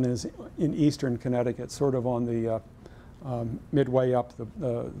 Brooklyn is in eastern Connecticut, sort of on the midway up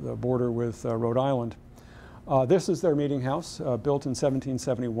the border with Rhode Island. This is their meeting house, built in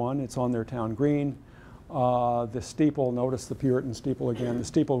 1771. It's on their town green. The steeple, notice the Puritan steeple again, the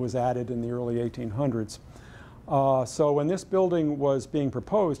steeple was added in the early 1800s. So when this building was being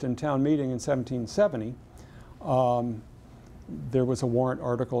proposed in town meeting in 1770, there was a warrant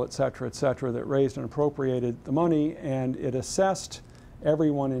article, et cetera, that raised and appropriated the money, and it assessed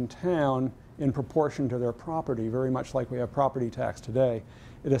everyone in town in proportion to their property, very much like we have property tax today.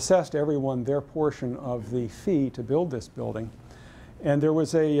 It assessed everyone their portion of the fee to build this building. And there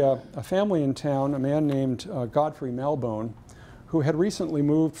was a family in town, a man named Godfrey Malbone, who had recently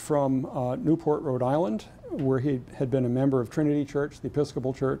moved from Newport, Rhode Island, where he had been a member of Trinity Church, the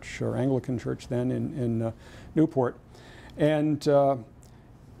Episcopal Church, or Anglican Church then in Newport. And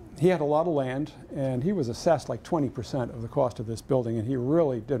he had a lot of land, and he was assessed like 20% of the cost of this building, and he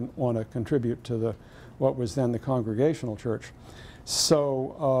really didn't want to contribute to what was then the Congregational Church.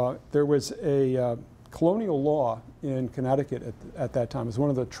 So there was a colonial law in Connecticut at that time. It was one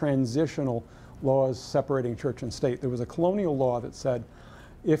of the transitional laws separating church and state. There was a colonial law that said,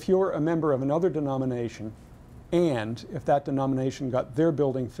 if you're a member of another denomination, and if that denomination got their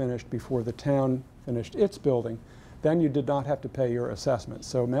building finished before the town finished its building, then you did not have to pay your assessment.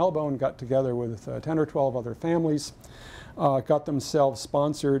 So Malbone got together with 10 or 12 other families, got themselves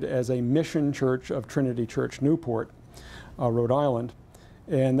sponsored as a mission church of Trinity Church, Newport, Rhode Island,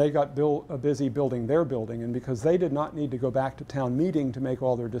 and they got busy building their building. And because they did not need to go back to town meeting to make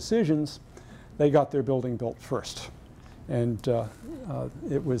all their decisions, they got their building built first. And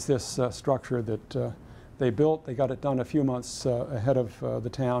it was this structure that they built. They got it done a few months ahead of the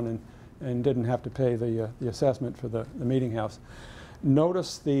town, and didn't have to pay the assessment for the meeting house.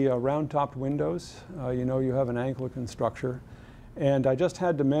 Notice the round-topped windows. You know you have an Anglican structure. And I just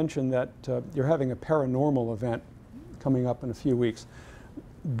had to mention that you're having a paranormal event coming up in a few weeks.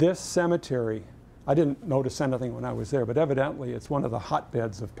 This cemetery, I didn't notice anything when I was there, but evidently it's one of the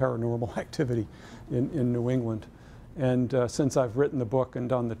hotbeds of paranormal activity in New England. And since I've written the book and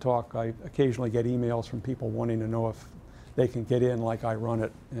done the talk, I occasionally get emails from people wanting to know if they can get in like I run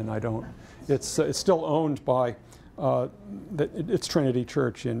it, and I don't. It's still owned by It's Trinity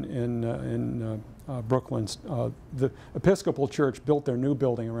Church in Brooklyn. The Episcopal Church built their new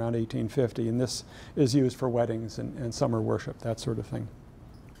building around 1850, and this is used for weddings and summer worship, that sort of thing.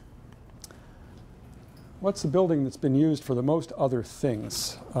 What's the building that's been used for the most other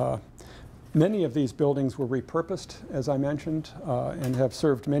things? Many of these buildings were repurposed, as I mentioned, and have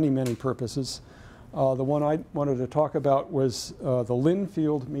served many, many purposes. The one I wanted to talk about was the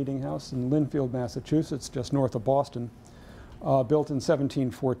Linfield Meeting House in Linfield, Massachusetts, just north of Boston, built in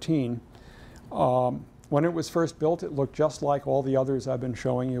 1714. When it was first built, it looked just like all the others I've been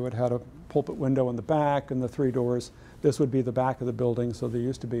showing you. It had a pulpit window in the back and the 3 doors. This would be the back of the building, so there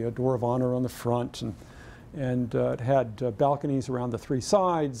used to be a door of honor on the front, and it had balconies around the 3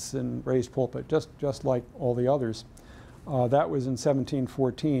 sides and raised pulpit, just like all the others. That was in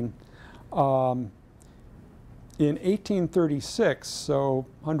 1714. In 1836, so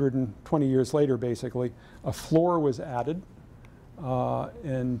 120 years later basically, a floor was added,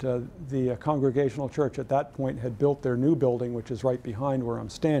 and the Congregational Church at that point had built their new building, which is right behind where I'm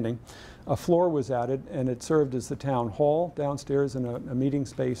standing. A floor was added, and it served as the town hall downstairs and a meeting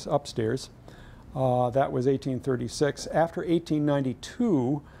space upstairs. That was 1836. After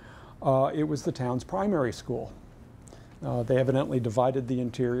 1892, it was the town's primary school. They evidently divided the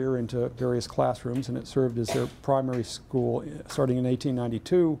interior into various classrooms, and it served as their primary school starting in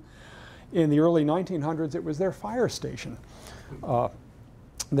 1892. In the early 1900s, it was their fire station.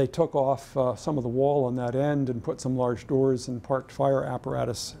 They took off some of the wall on that end and put some large doors and parked fire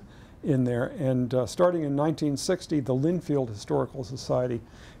apparatus in there. And starting in 1960, the Linfield Historical Society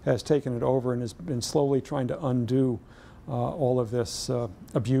has taken it over and has been slowly trying to undo all of this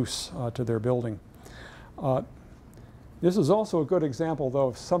abuse to their building. This is also a good example, though,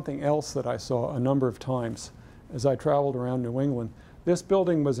 of something else that I saw a number of times as I traveled around New England. This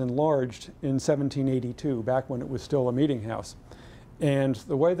building was enlarged in 1782, back when it was still a meeting house. And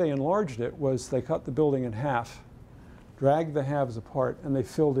the way they enlarged it was they cut the building in half, dragged the halves apart, and they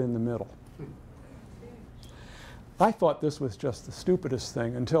filled in the middle. I thought this was just the stupidest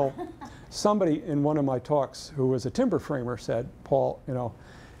thing until somebody in one of my talks who was a timber framer said, Paul, you know,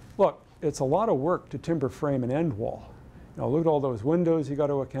 look, it's a lot of work to timber frame an end wall. You know, look at all those windows you got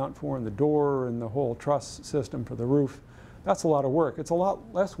to account for, and the door, and the whole truss system for the roof. That's a lot of work. It's a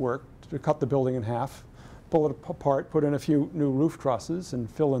lot less work to cut the building in half, pull it apart, put in a few new roof trusses, and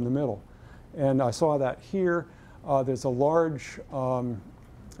fill in the middle. And I saw that here. There's a large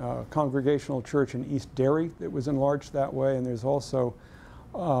Congregational Church in East Derry that was enlarged that way, and there's also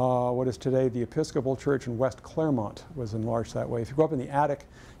what is today the Episcopal Church in West Claremont was enlarged that way. If you go up in the attic,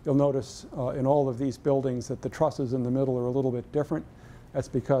 you'll notice in all of these buildings that the trusses in the middle are a little bit different. That's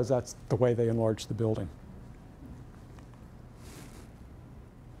because that's the way they enlarged the building.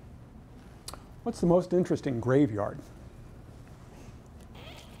 What's the most interesting graveyard?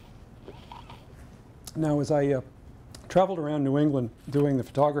 Now, as I traveled around New England doing the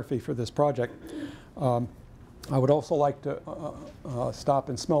photography for this project, I would also like to stop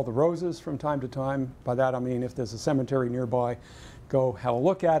and smell the roses from time to time. By that I mean if there's a cemetery nearby, go have a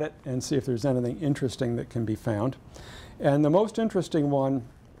look at it and see if there's anything interesting that can be found. And the most interesting one,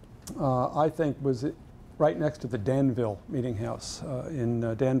 I think, was right next to the Danville Meeting House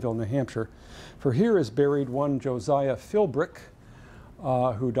in Danville, New Hampshire. For here is buried one Josiah Philbrick,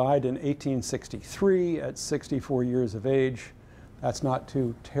 who died in 1863 at 64 years of age. That's not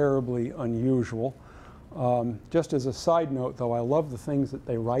too terribly unusual. Just as a side note, though, I love the things that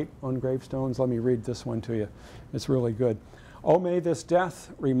they write on gravestones. Let me read this one to you. It's really good. Oh, may this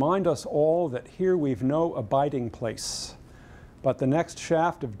death remind us all that here we've no abiding place, but the next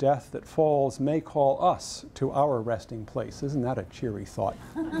shaft of death that falls may call us to our resting place. Isn't that a cheery thought?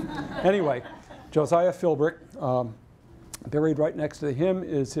 Anyway, Josiah Philbrick, buried right next to him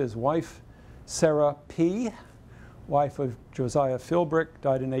is his wife, Sarah P., wife of Josiah Philbrick,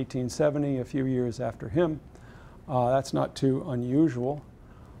 died in 1870, a few years after him. That's not too unusual.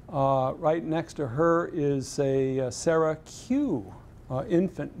 Right next to her is a Sarah Q.,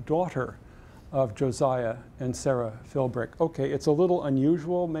 infant daughter of Josiah and Sarah Philbrick. Okay, it's a little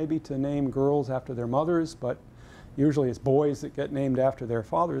unusual maybe to name girls after their mothers, but usually it's boys that get named after their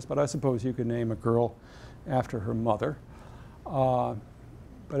fathers, but I suppose you could name a girl after her mother.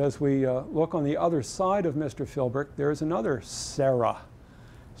 But as we look on the other side of Mr. Philbrick, there's another Sarah.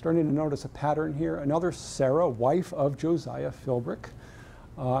 Starting to notice a pattern here. Another Sarah, wife of Josiah Philbrick,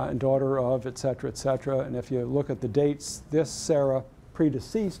 and daughter of, et cetera, et cetera. And if you look at the dates, this Sarah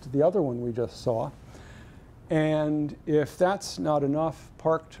predeceased the other one we just saw. And if that's not enough,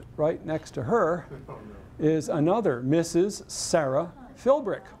 parked right next to her is another Mrs. Sarah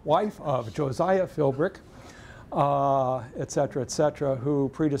Philbrick, wife of Josiah Philbrick. et cetera, who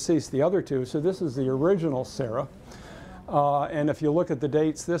predeceased the other two. So this is the original Sarah. And if you look at the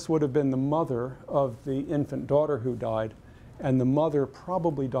dates, this would have been the mother of the infant daughter who died, and the mother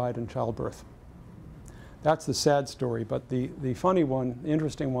probably died in childbirth. That's the sad story, but the funny one, the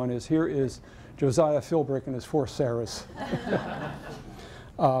interesting one is here is Josiah Philbrick and his 4 Sarahs.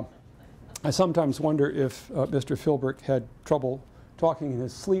 I sometimes wonder if Mr. Philbrick had trouble talking in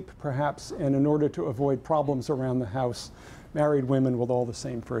his sleep, perhaps, and in order to avoid problems around the house, married women with all the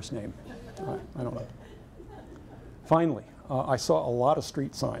same first name. I don't know. Finally, I saw a lot of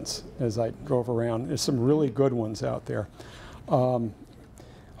street signs as I drove around. There's some really good ones out there.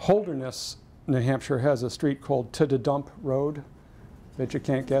 Holderness, New Hampshire, has a street called To the Dump Road. Bet you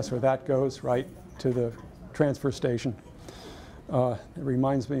can't guess where that goes, right? To the transfer station. It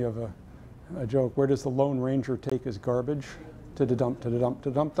reminds me of a joke. Where does the Lone Ranger take his garbage? To the dump, to the dump, to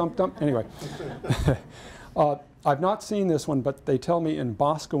the dump, dump, dump. Anyway. I've not seen this one, but they tell me in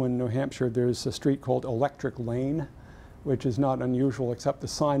Boscawen, New Hampshire, there's a street called Electric Lane, which is not unusual, except the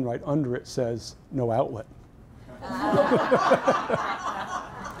sign right under it says, no outlet.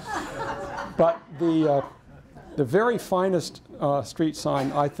 But the very finest street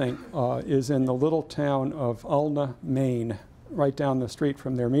sign, I think, is in the little town of Ulna, Maine, right down the street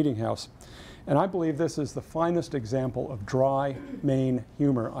from their meeting house. And I believe this is the finest example of dry Maine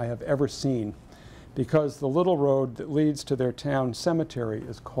humor I have ever seen, because the little road that leads to their town cemetery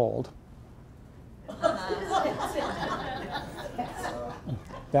is called.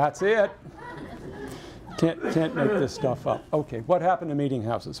 That's it. Can't make this stuff up. Okay, what happened to meeting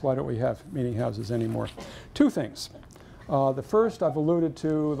houses? Why don't we have meeting houses anymore? 2 things. The first, I've alluded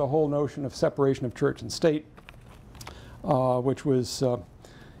to the whole notion of separation of church and state, which was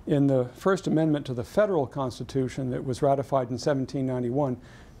in the First Amendment to the Federal Constitution that was ratified in 1791.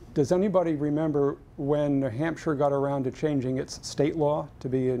 Does anybody remember when New Hampshire got around to changing its state law to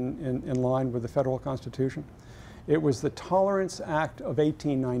be in line with the federal Constitution? It was the Tolerance Act of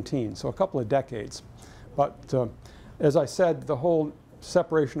 1819, so a couple of decades. But as I said, the whole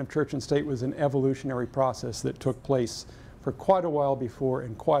separation of church and state was an evolutionary process that took place for quite a while before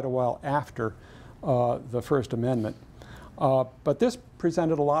and quite a while after the First Amendment. But this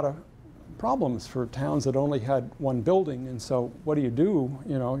presented a lot of problems for towns that only had one building, and so what do?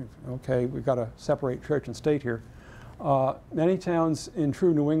 You know, okay, we've got to separate church and state here. Many towns in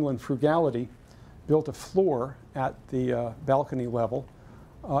true New England frugality built a floor at the balcony level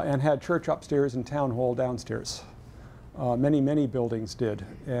and had church upstairs and town hall downstairs. Many buildings did,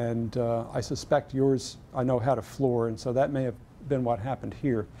 and I suspect yours, I know, had a floor, and so that may have been what happened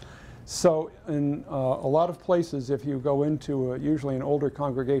here. So in a lot of places, if you go into usually an older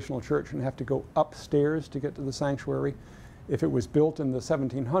congregational church and have to go upstairs to get to the sanctuary, if it was built in the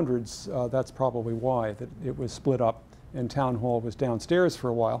 1700s, that's probably why, that it was split up and town hall was downstairs for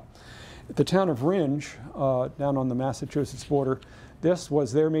a while. At the town of Rindge, down on the Massachusetts border, this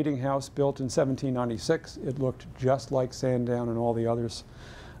was their meeting house, built in 1796. It looked just like Sandown and all the others.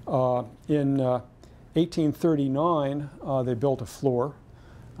 In 1839, they built a floor.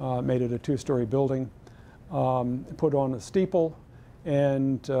 Made it a 2-story building, put on a steeple,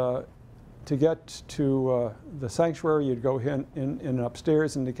 and to get to the sanctuary, you'd go in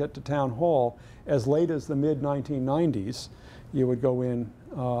upstairs, and to get to town hall, as late as the mid-1990s, you would go in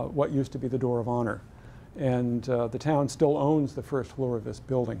what used to be the door of honor. And the town still owns the first floor of this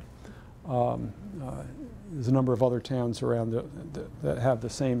building. There's a number of other towns around that have the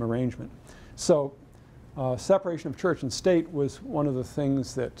same arrangement. So separation of church and state was one of the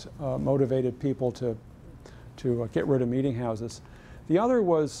things that motivated people to get rid of meeting houses. The other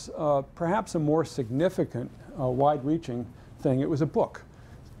was perhaps a more significant, wide-reaching thing. It was a book.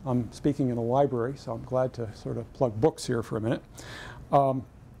 I'm speaking in a library, so I'm glad to sort of plug books here for a minute.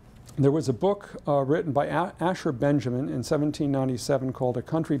 There was a book written by Asher Benjamin in 1797 called A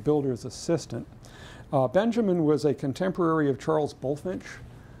Country Builder's Assistant. Benjamin was a contemporary of Charles Bulfinch,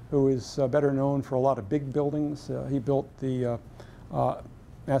 who is better known for a lot of big buildings. He built the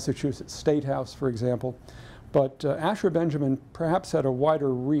Massachusetts State House, for example. But Asher Benjamin perhaps had a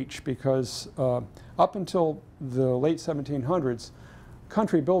wider reach because up until the late 1700s,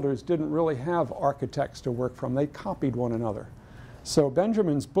 country builders didn't really have architects to work from. They copied one another. So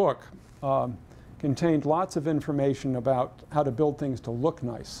Benjamin's book contained lots of information about how to build things to look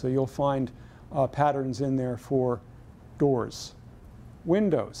nice. So you'll find patterns in there for doors,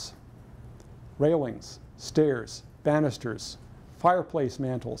 windows, railings, stairs, banisters, fireplace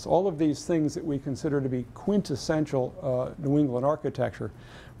mantles, all of these things that we consider to be quintessential New England architecture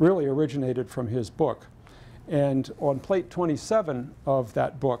really originated from his book. And on plate 27 of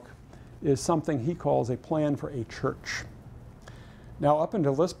that book is something he calls a plan for a church. Now, up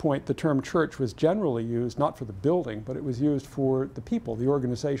until this point, the term church was generally used not for the building, but it was used for the people, the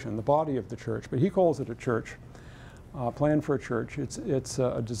organization, the body of the church. But he calls it a church, plan for a church. It's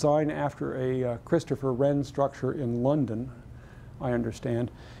a design after a Christopher Wren structure in London, I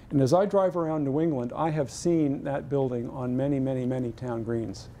understand. And as I drive around New England, I have seen that building on many, many, many town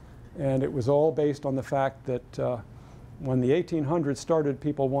greens. And it was all based on the fact that when the 1800s started,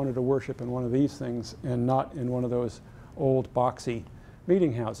 people wanted to worship in one of these things and not in one of those old boxy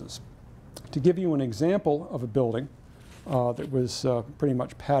meeting houses. To give you an example of a building that was pretty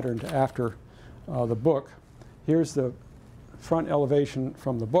much patterned after the book, here's the front elevation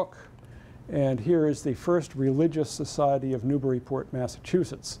from the book, and here is the first Religious Society of Newburyport,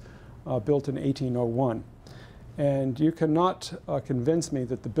 Massachusetts, built in 1801. And you cannot convince me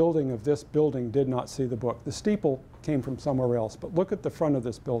that the building of this building did not see the book. The steeple came from somewhere else, but look at the front of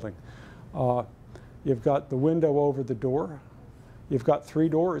this building. You've got the window over the door. You've got 3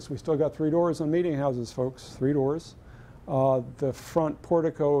 doors. We still got 3 doors on meeting houses, folks, 3 doors. The front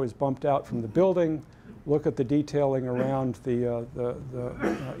portico is bumped out from the building. Look at the detailing around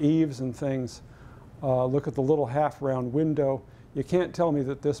the eaves and things. Look at the little half-round window. You can't tell me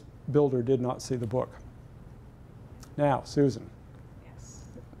that this builder did not see the book. Now, Susan, Yes.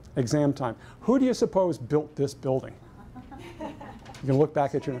 exam time. Who do you suppose built this building? You can look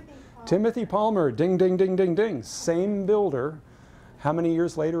back at your... Timothy Palmer, ding, ding, ding, ding, ding. Same builder. How many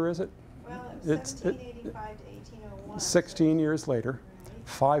years later is it? Well, it's 1785 to 1801. 16 years later, Right.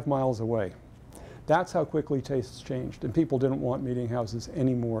 5 miles away. That's how quickly tastes changed, and people didn't want meeting houses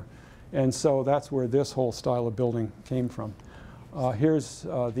anymore. And so that's where this whole style of building came from. Here's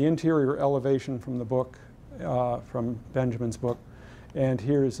the interior elevation from the book, from Benjamin's book. And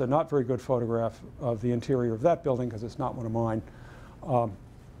here's a not very good photograph of the interior of that building, because it's not one of mine.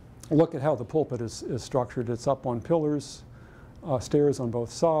 Look at how the pulpit is structured. It's up on pillars, stairs on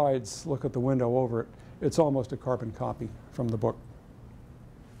both sides. Look at the window over it. It's almost a carbon copy from the book.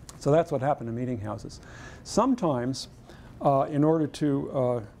 So that's what happened to meeting houses. Sometimes, in order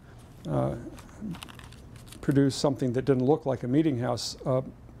to produce something that didn't look like a meeting house,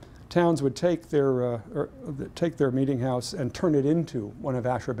 towns would take their meeting house and turn it into one of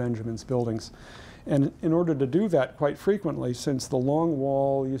Asher Benjamin's buildings. And in order to do that quite frequently, since the long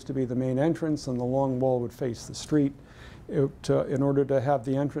wall used to be the main entrance and the long wall would face the street, in order to have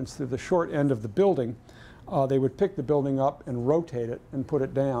the entrance through the short end of the building, they would pick the building up and rotate it and put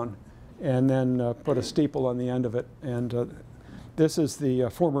it down, and then put a steeple on the end of it. And this is the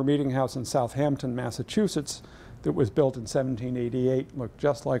former meeting house in Southampton, Massachusetts, that was built in 1788, looked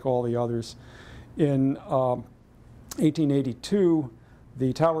just like all the others. In 1882,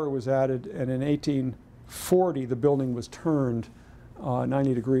 the tower was added, and in 1840, the building was turned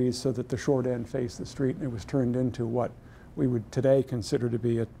 90 degrees so that the short end faced the street, and it was turned into what we would today consider to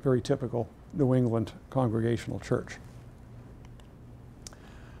be a very typical New England congregational church.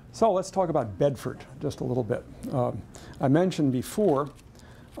 So let's talk about Bedford just a little bit. I mentioned before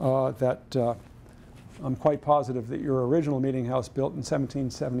that I'm quite positive that your original meeting house built in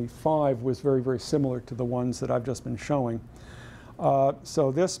 1775 was very, very similar to the ones that I've just been showing.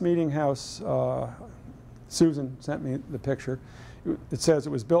 So this meeting house, Susan sent me the picture. It says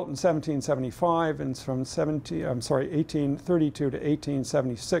it was built in 1775, and from 1832 to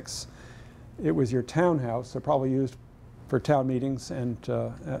 1876, it was your townhouse, so probably used for town meetings and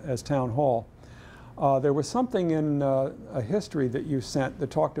as town hall. There was something in a history that you sent that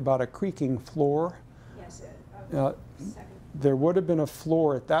talked about a creaking floor. Yes, There would have been a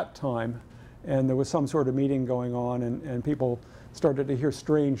floor at that time, and there was some sort of meeting going on, and people started to hear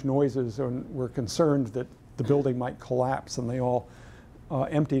strange noises and were concerned that the building might collapse, and they all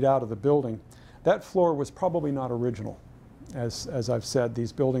emptied out of the building. That floor was probably not original. As I've said,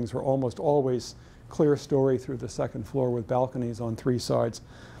 these buildings were almost always clear story through the second floor with balconies on 3 sides.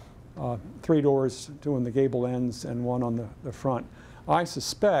 3 doors, 2 on the gable ends and 1 on the front. I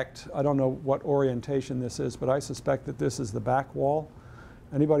suspect, I don't know what orientation this is, but I suspect that this is the back wall.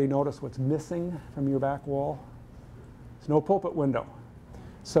 Anybody notice what's missing from your back wall? There's no pulpit window.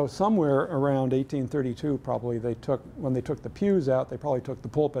 So somewhere around 1832, probably, when they took the pews out, they probably took the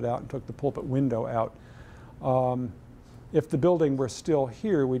pulpit out and took the pulpit window out. If the building were still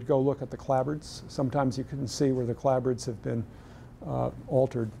here, we'd go look at the clapboards. Sometimes you can see where the clapboards have been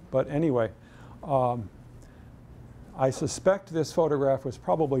altered. But anyway, I suspect this photograph was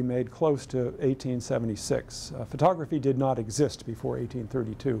probably made close to 1876. Photography did not exist before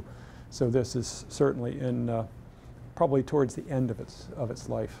 1832, so this is certainly in probably towards the end of its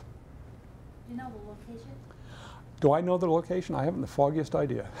life. Do you know the location? Do I know the location? I haven't the foggiest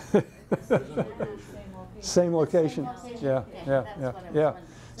idea. Same location. Yeah, yeah, yeah, yeah.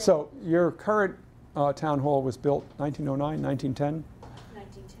 So your current town hall was built 1909, 1910?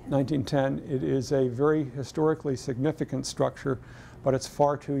 1910. 1910. It is a very historically significant structure, but it's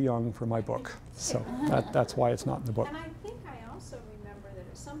far too young for my book. So that's why it's not in the book. And I think I also remember that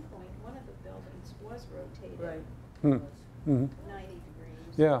at some point one of the buildings was rotated Right. Mm-hmm. 90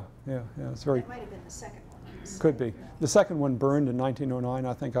 degrees. Yeah, yeah, yeah. It's very, That might have been the second one. could be. The second one burned in 1909,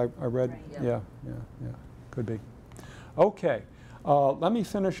 I think I read. Right. Yeah, yeah, yeah, could be. Okay, let me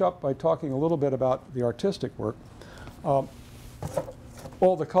finish up by talking a little bit about the artistic work.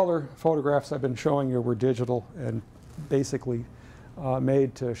 All the color photographs I've been showing you were digital and basically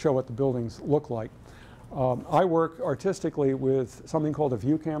made to show what the buildings look like. I work artistically with something called a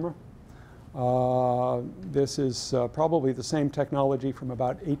view camera. This is probably the same technology from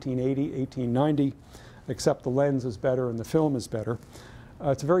about 1880, 1890, except the lens is better and the film is better.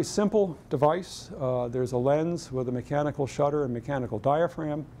 It's a very simple device. There's a lens with a mechanical shutter and mechanical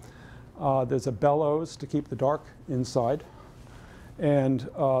diaphragm. There's a bellows to keep the dark inside. And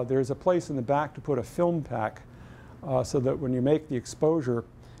there's a place in the back to put a film pack so that when you make the exposure,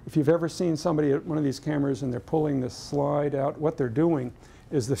 if you've ever seen somebody at one of these cameras and they're pulling this slide out, what they're doing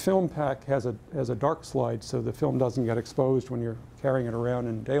is the film pack has a dark slide so the film doesn't get exposed when you're carrying it around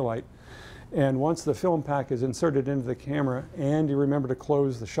in daylight. And once the film pack is inserted into the camera and you remember to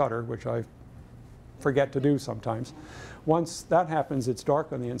close the shutter, which I forget to do sometimes, once that happens, it's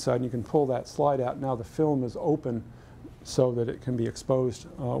dark on the inside and you can pull that slide out. Now the film is open so that it can be exposed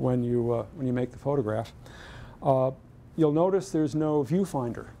when you make the photograph. You'll notice there's no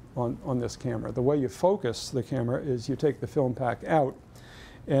viewfinder on this camera. The way you focus the camera is you take the film pack out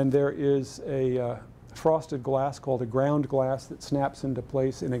and there is a frosted glass called a ground glass that snaps into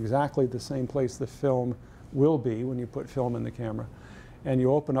place in exactly the same place the film will be when you put film in the camera. And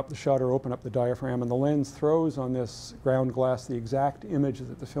you open up the shutter, open up the diaphragm, and the lens throws on this ground glass the exact image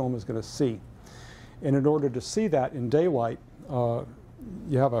that the film is going to see. And in order to see that in daylight,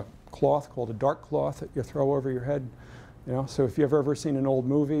 you have a cloth called a dark cloth that you throw over your head. You know, so if you've ever seen an old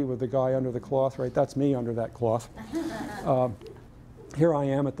movie with the guy under the cloth, right, that's me under that cloth. Here I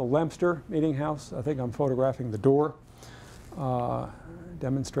am at the Leominster Meeting House. I think I'm photographing the door,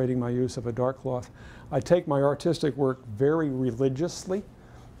 demonstrating my use of a dark cloth. I take my artistic work very religiously.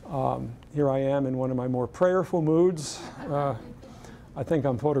 Here I am in one of my more prayerful moods. I think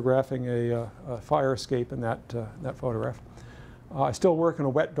I'm photographing a fire escape in that photograph. I still work in a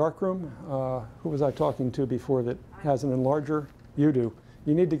wet darkroom. Who was I talking to before that has an enlarger? You do.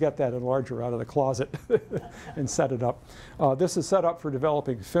 You need to get that enlarger out of the closet and set it up. This is set up for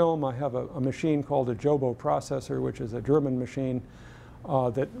developing film. I have a machine called a Jobo processor, which is a German machine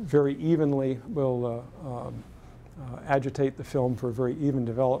that very evenly will agitate the film for very even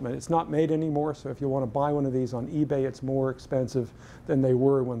development. It's not made anymore, so if you want to buy one of these on eBay, it's more expensive than they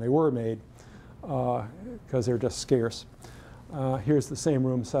were when they were made because they're just scarce. Here's the same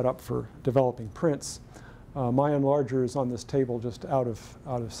room set up for developing prints. My enlarger is on this table just out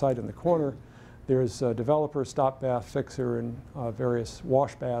of sight in the corner. There's a developer, stop bath, fixer, and various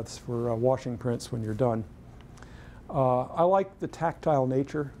wash baths for washing prints when you're done. I like the tactile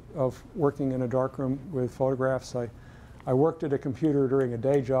nature of working in a darkroom with photographs. I worked at a computer during a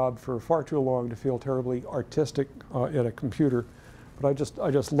day job for far too long to feel terribly artistic at a computer. But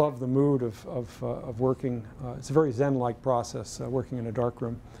I just love the mood of working. It's a very Zen-like process, working in a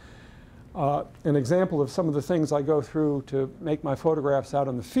darkroom. An example of some of the things I go through to make my photographs out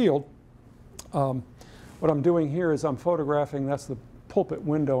in the field. What I'm doing here is I'm photographing, that's the pulpit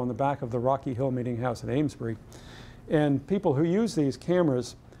window on the back of the Rocky Hill Meeting House at Amesbury. And people who use these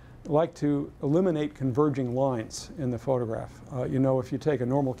cameras like to eliminate converging lines in the photograph. You know, if you take a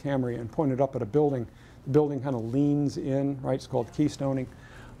normal camera and point it up at a building, the building kind of leans in, right? It's called keystoning.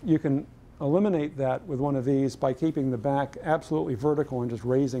 You can eliminate that with one of these by keeping the back absolutely vertical and just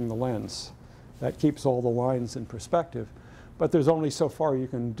raising the lens. That keeps all the lines in perspective. But there's only so far you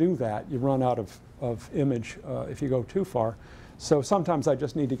can do that. You run out of image if you go too far. So sometimes I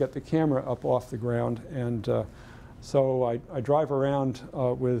just need to get the camera up off the ground, and so I drive around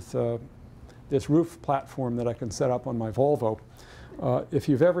with this roof platform that I can set up on my Volvo. If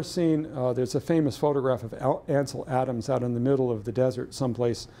you've ever seen, there's a famous photograph of Ansel Adams out in the middle of the desert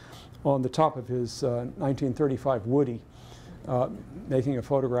someplace on the top of his 1935 Woody making a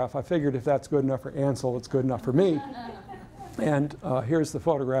photograph. I figured if that's good enough for Ansel, it's good enough for me. And here's the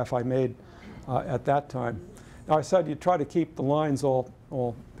photograph I made at that time. Now I said you try to keep the lines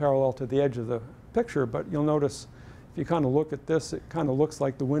all parallel to the edge of the picture, but you'll notice if you kind of look at this, it kind of looks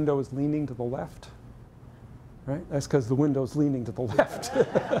like the window is leaning to the left. right? That's because the window's leaning to the left.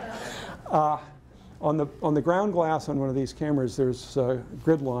 On the ground glass on one of these cameras, there's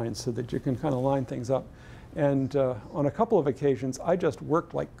grid lines so that you can kind of line things up. And on a couple of occasions, I just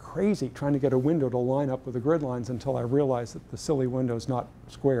worked like crazy trying to get a window to line up with the grid lines until I realized that the silly window's not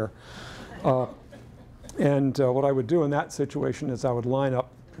square. What I would do in that situation is I would line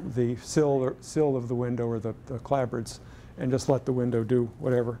up the sill of the window or the clapboards and just let the window do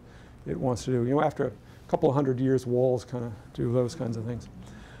whatever it wants to do. You know, after a couple of hundred years, walls kind of do those kinds of things.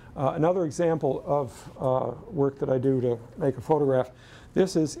 Another example of work that I do to make a photograph,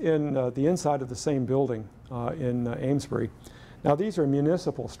 this is in the inside of the same building in Amesbury. Now these are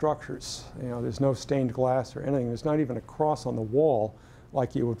municipal structures. You know, there's no stained glass or anything. There's not even a cross on the wall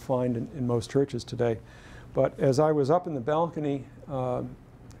like you would find in most churches today. But as I was up in the balcony,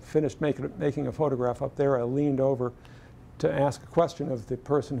 finished making a photograph up there, I leaned over to ask a question of the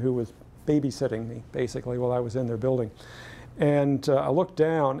person who was babysitting me, basically, while I was in their building. And I looked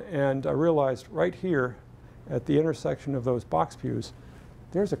down and I realized right here at the intersection of those box pews,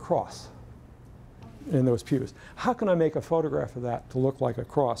 there's a cross in those pews. How can I make a photograph of that to look like a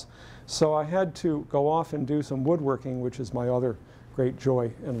cross? So I had to go off and do some woodworking, which is my other great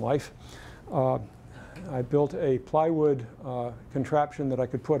joy in life. I built a plywood contraption that I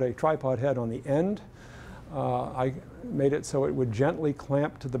could put a tripod head on the end. I made it so it would gently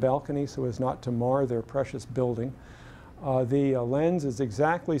clamp to the balcony so as not to mar their precious building. The lens is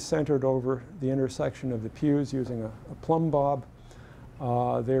exactly centered over the intersection of the pews using a plumb bob.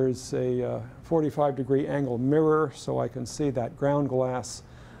 There's a 45-degree angle mirror so I can see that ground glass.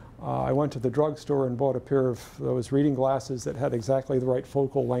 I went to the drugstore and bought a pair of those reading glasses that had exactly the right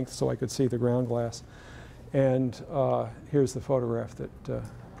focal length so I could see the ground glass. And here's the photograph that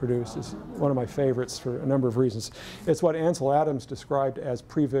produced. It's one of my favorites for a number of reasons. It's what Ansel Adams described as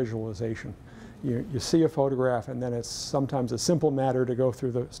pre-visualization. You see a photograph and then it's sometimes a simple matter to go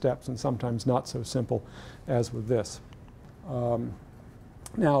through the steps and sometimes not so simple as with this.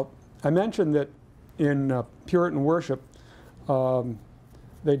 Now, I mentioned that in Puritan worship,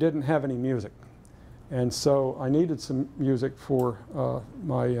 they didn't have any music. And so I needed some music for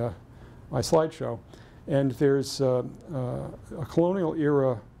my slideshow. And there's a colonial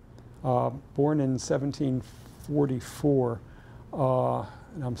era, born in 1744.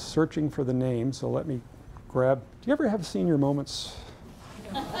 And I'm searching for the name, so let me grab. Do you ever have senior moments?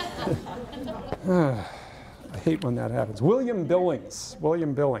 I hate when that happens. William Billings.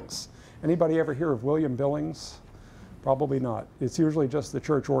 William Billings. Anybody ever hear of William Billings? Probably not. It's usually just the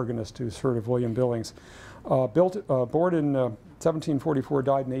church organist who's heard of William Billings. Born in 1744,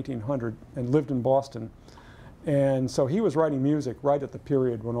 died in 1800, and lived in Boston. And so he was writing music right at the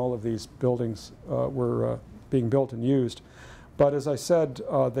period when all of these buildings were being built and used. But as I said,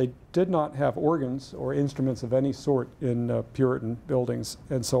 they did not have organs or instruments of any sort in Puritan buildings.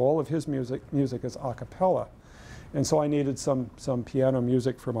 And so all of his music is a cappella. And so I needed some piano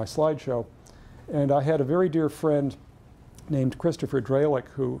music for my slideshow. And I had a very dear friend named Christopher Dralick,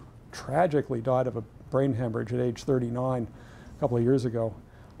 who tragically died of a brain hemorrhage at age 39 a couple of years ago.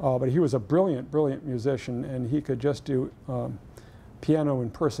 But he was a brilliant, brilliant musician, and he could just do piano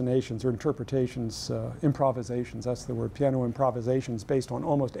impersonations or interpretations, improvisations, that's the word, piano improvisations based on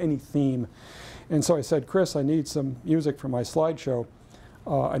almost any theme. And so I said, Chris, I need some music for my slideshow.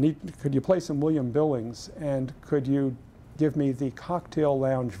 Could you play some William Billings, and could you give me the cocktail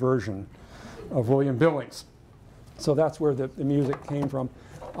lounge version of William Billings? So that's where the music came from.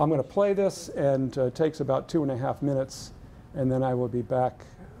 I'm going to play this, and it takes about 2.5 minutes, and then I will be back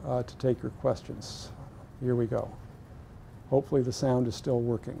to take your questions. Here we go. Hopefully the sound is still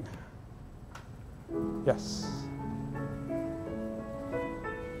working. Yes.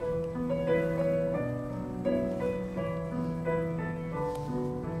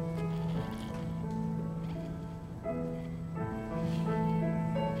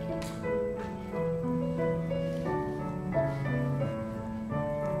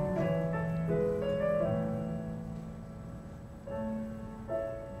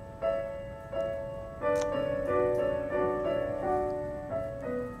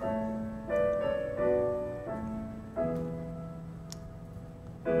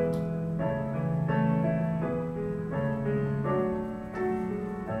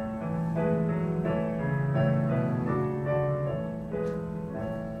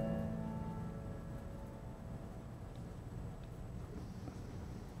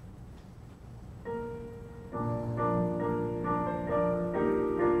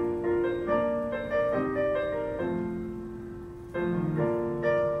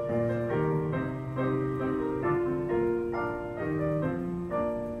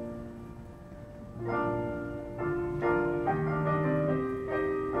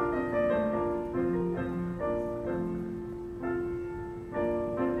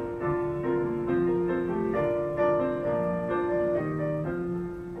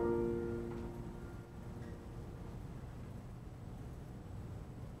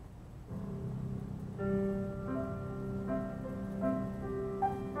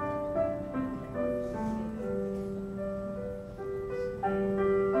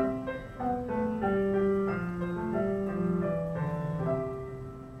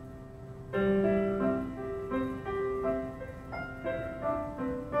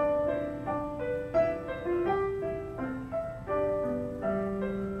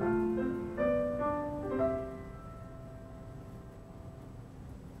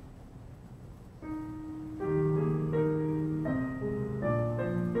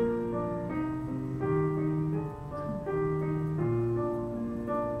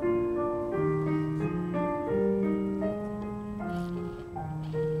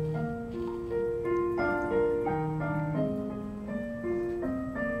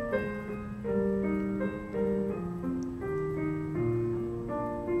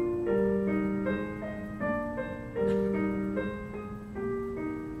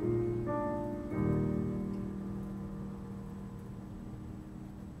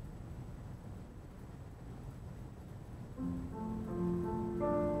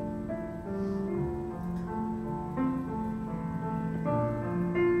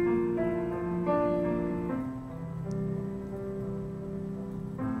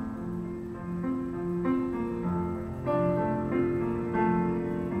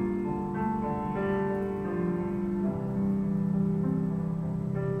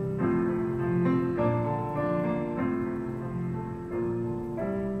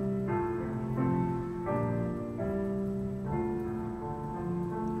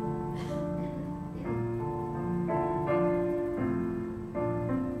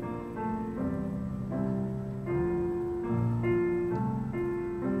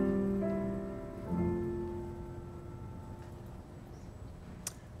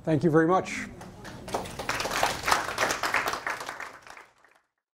 Thank you very much.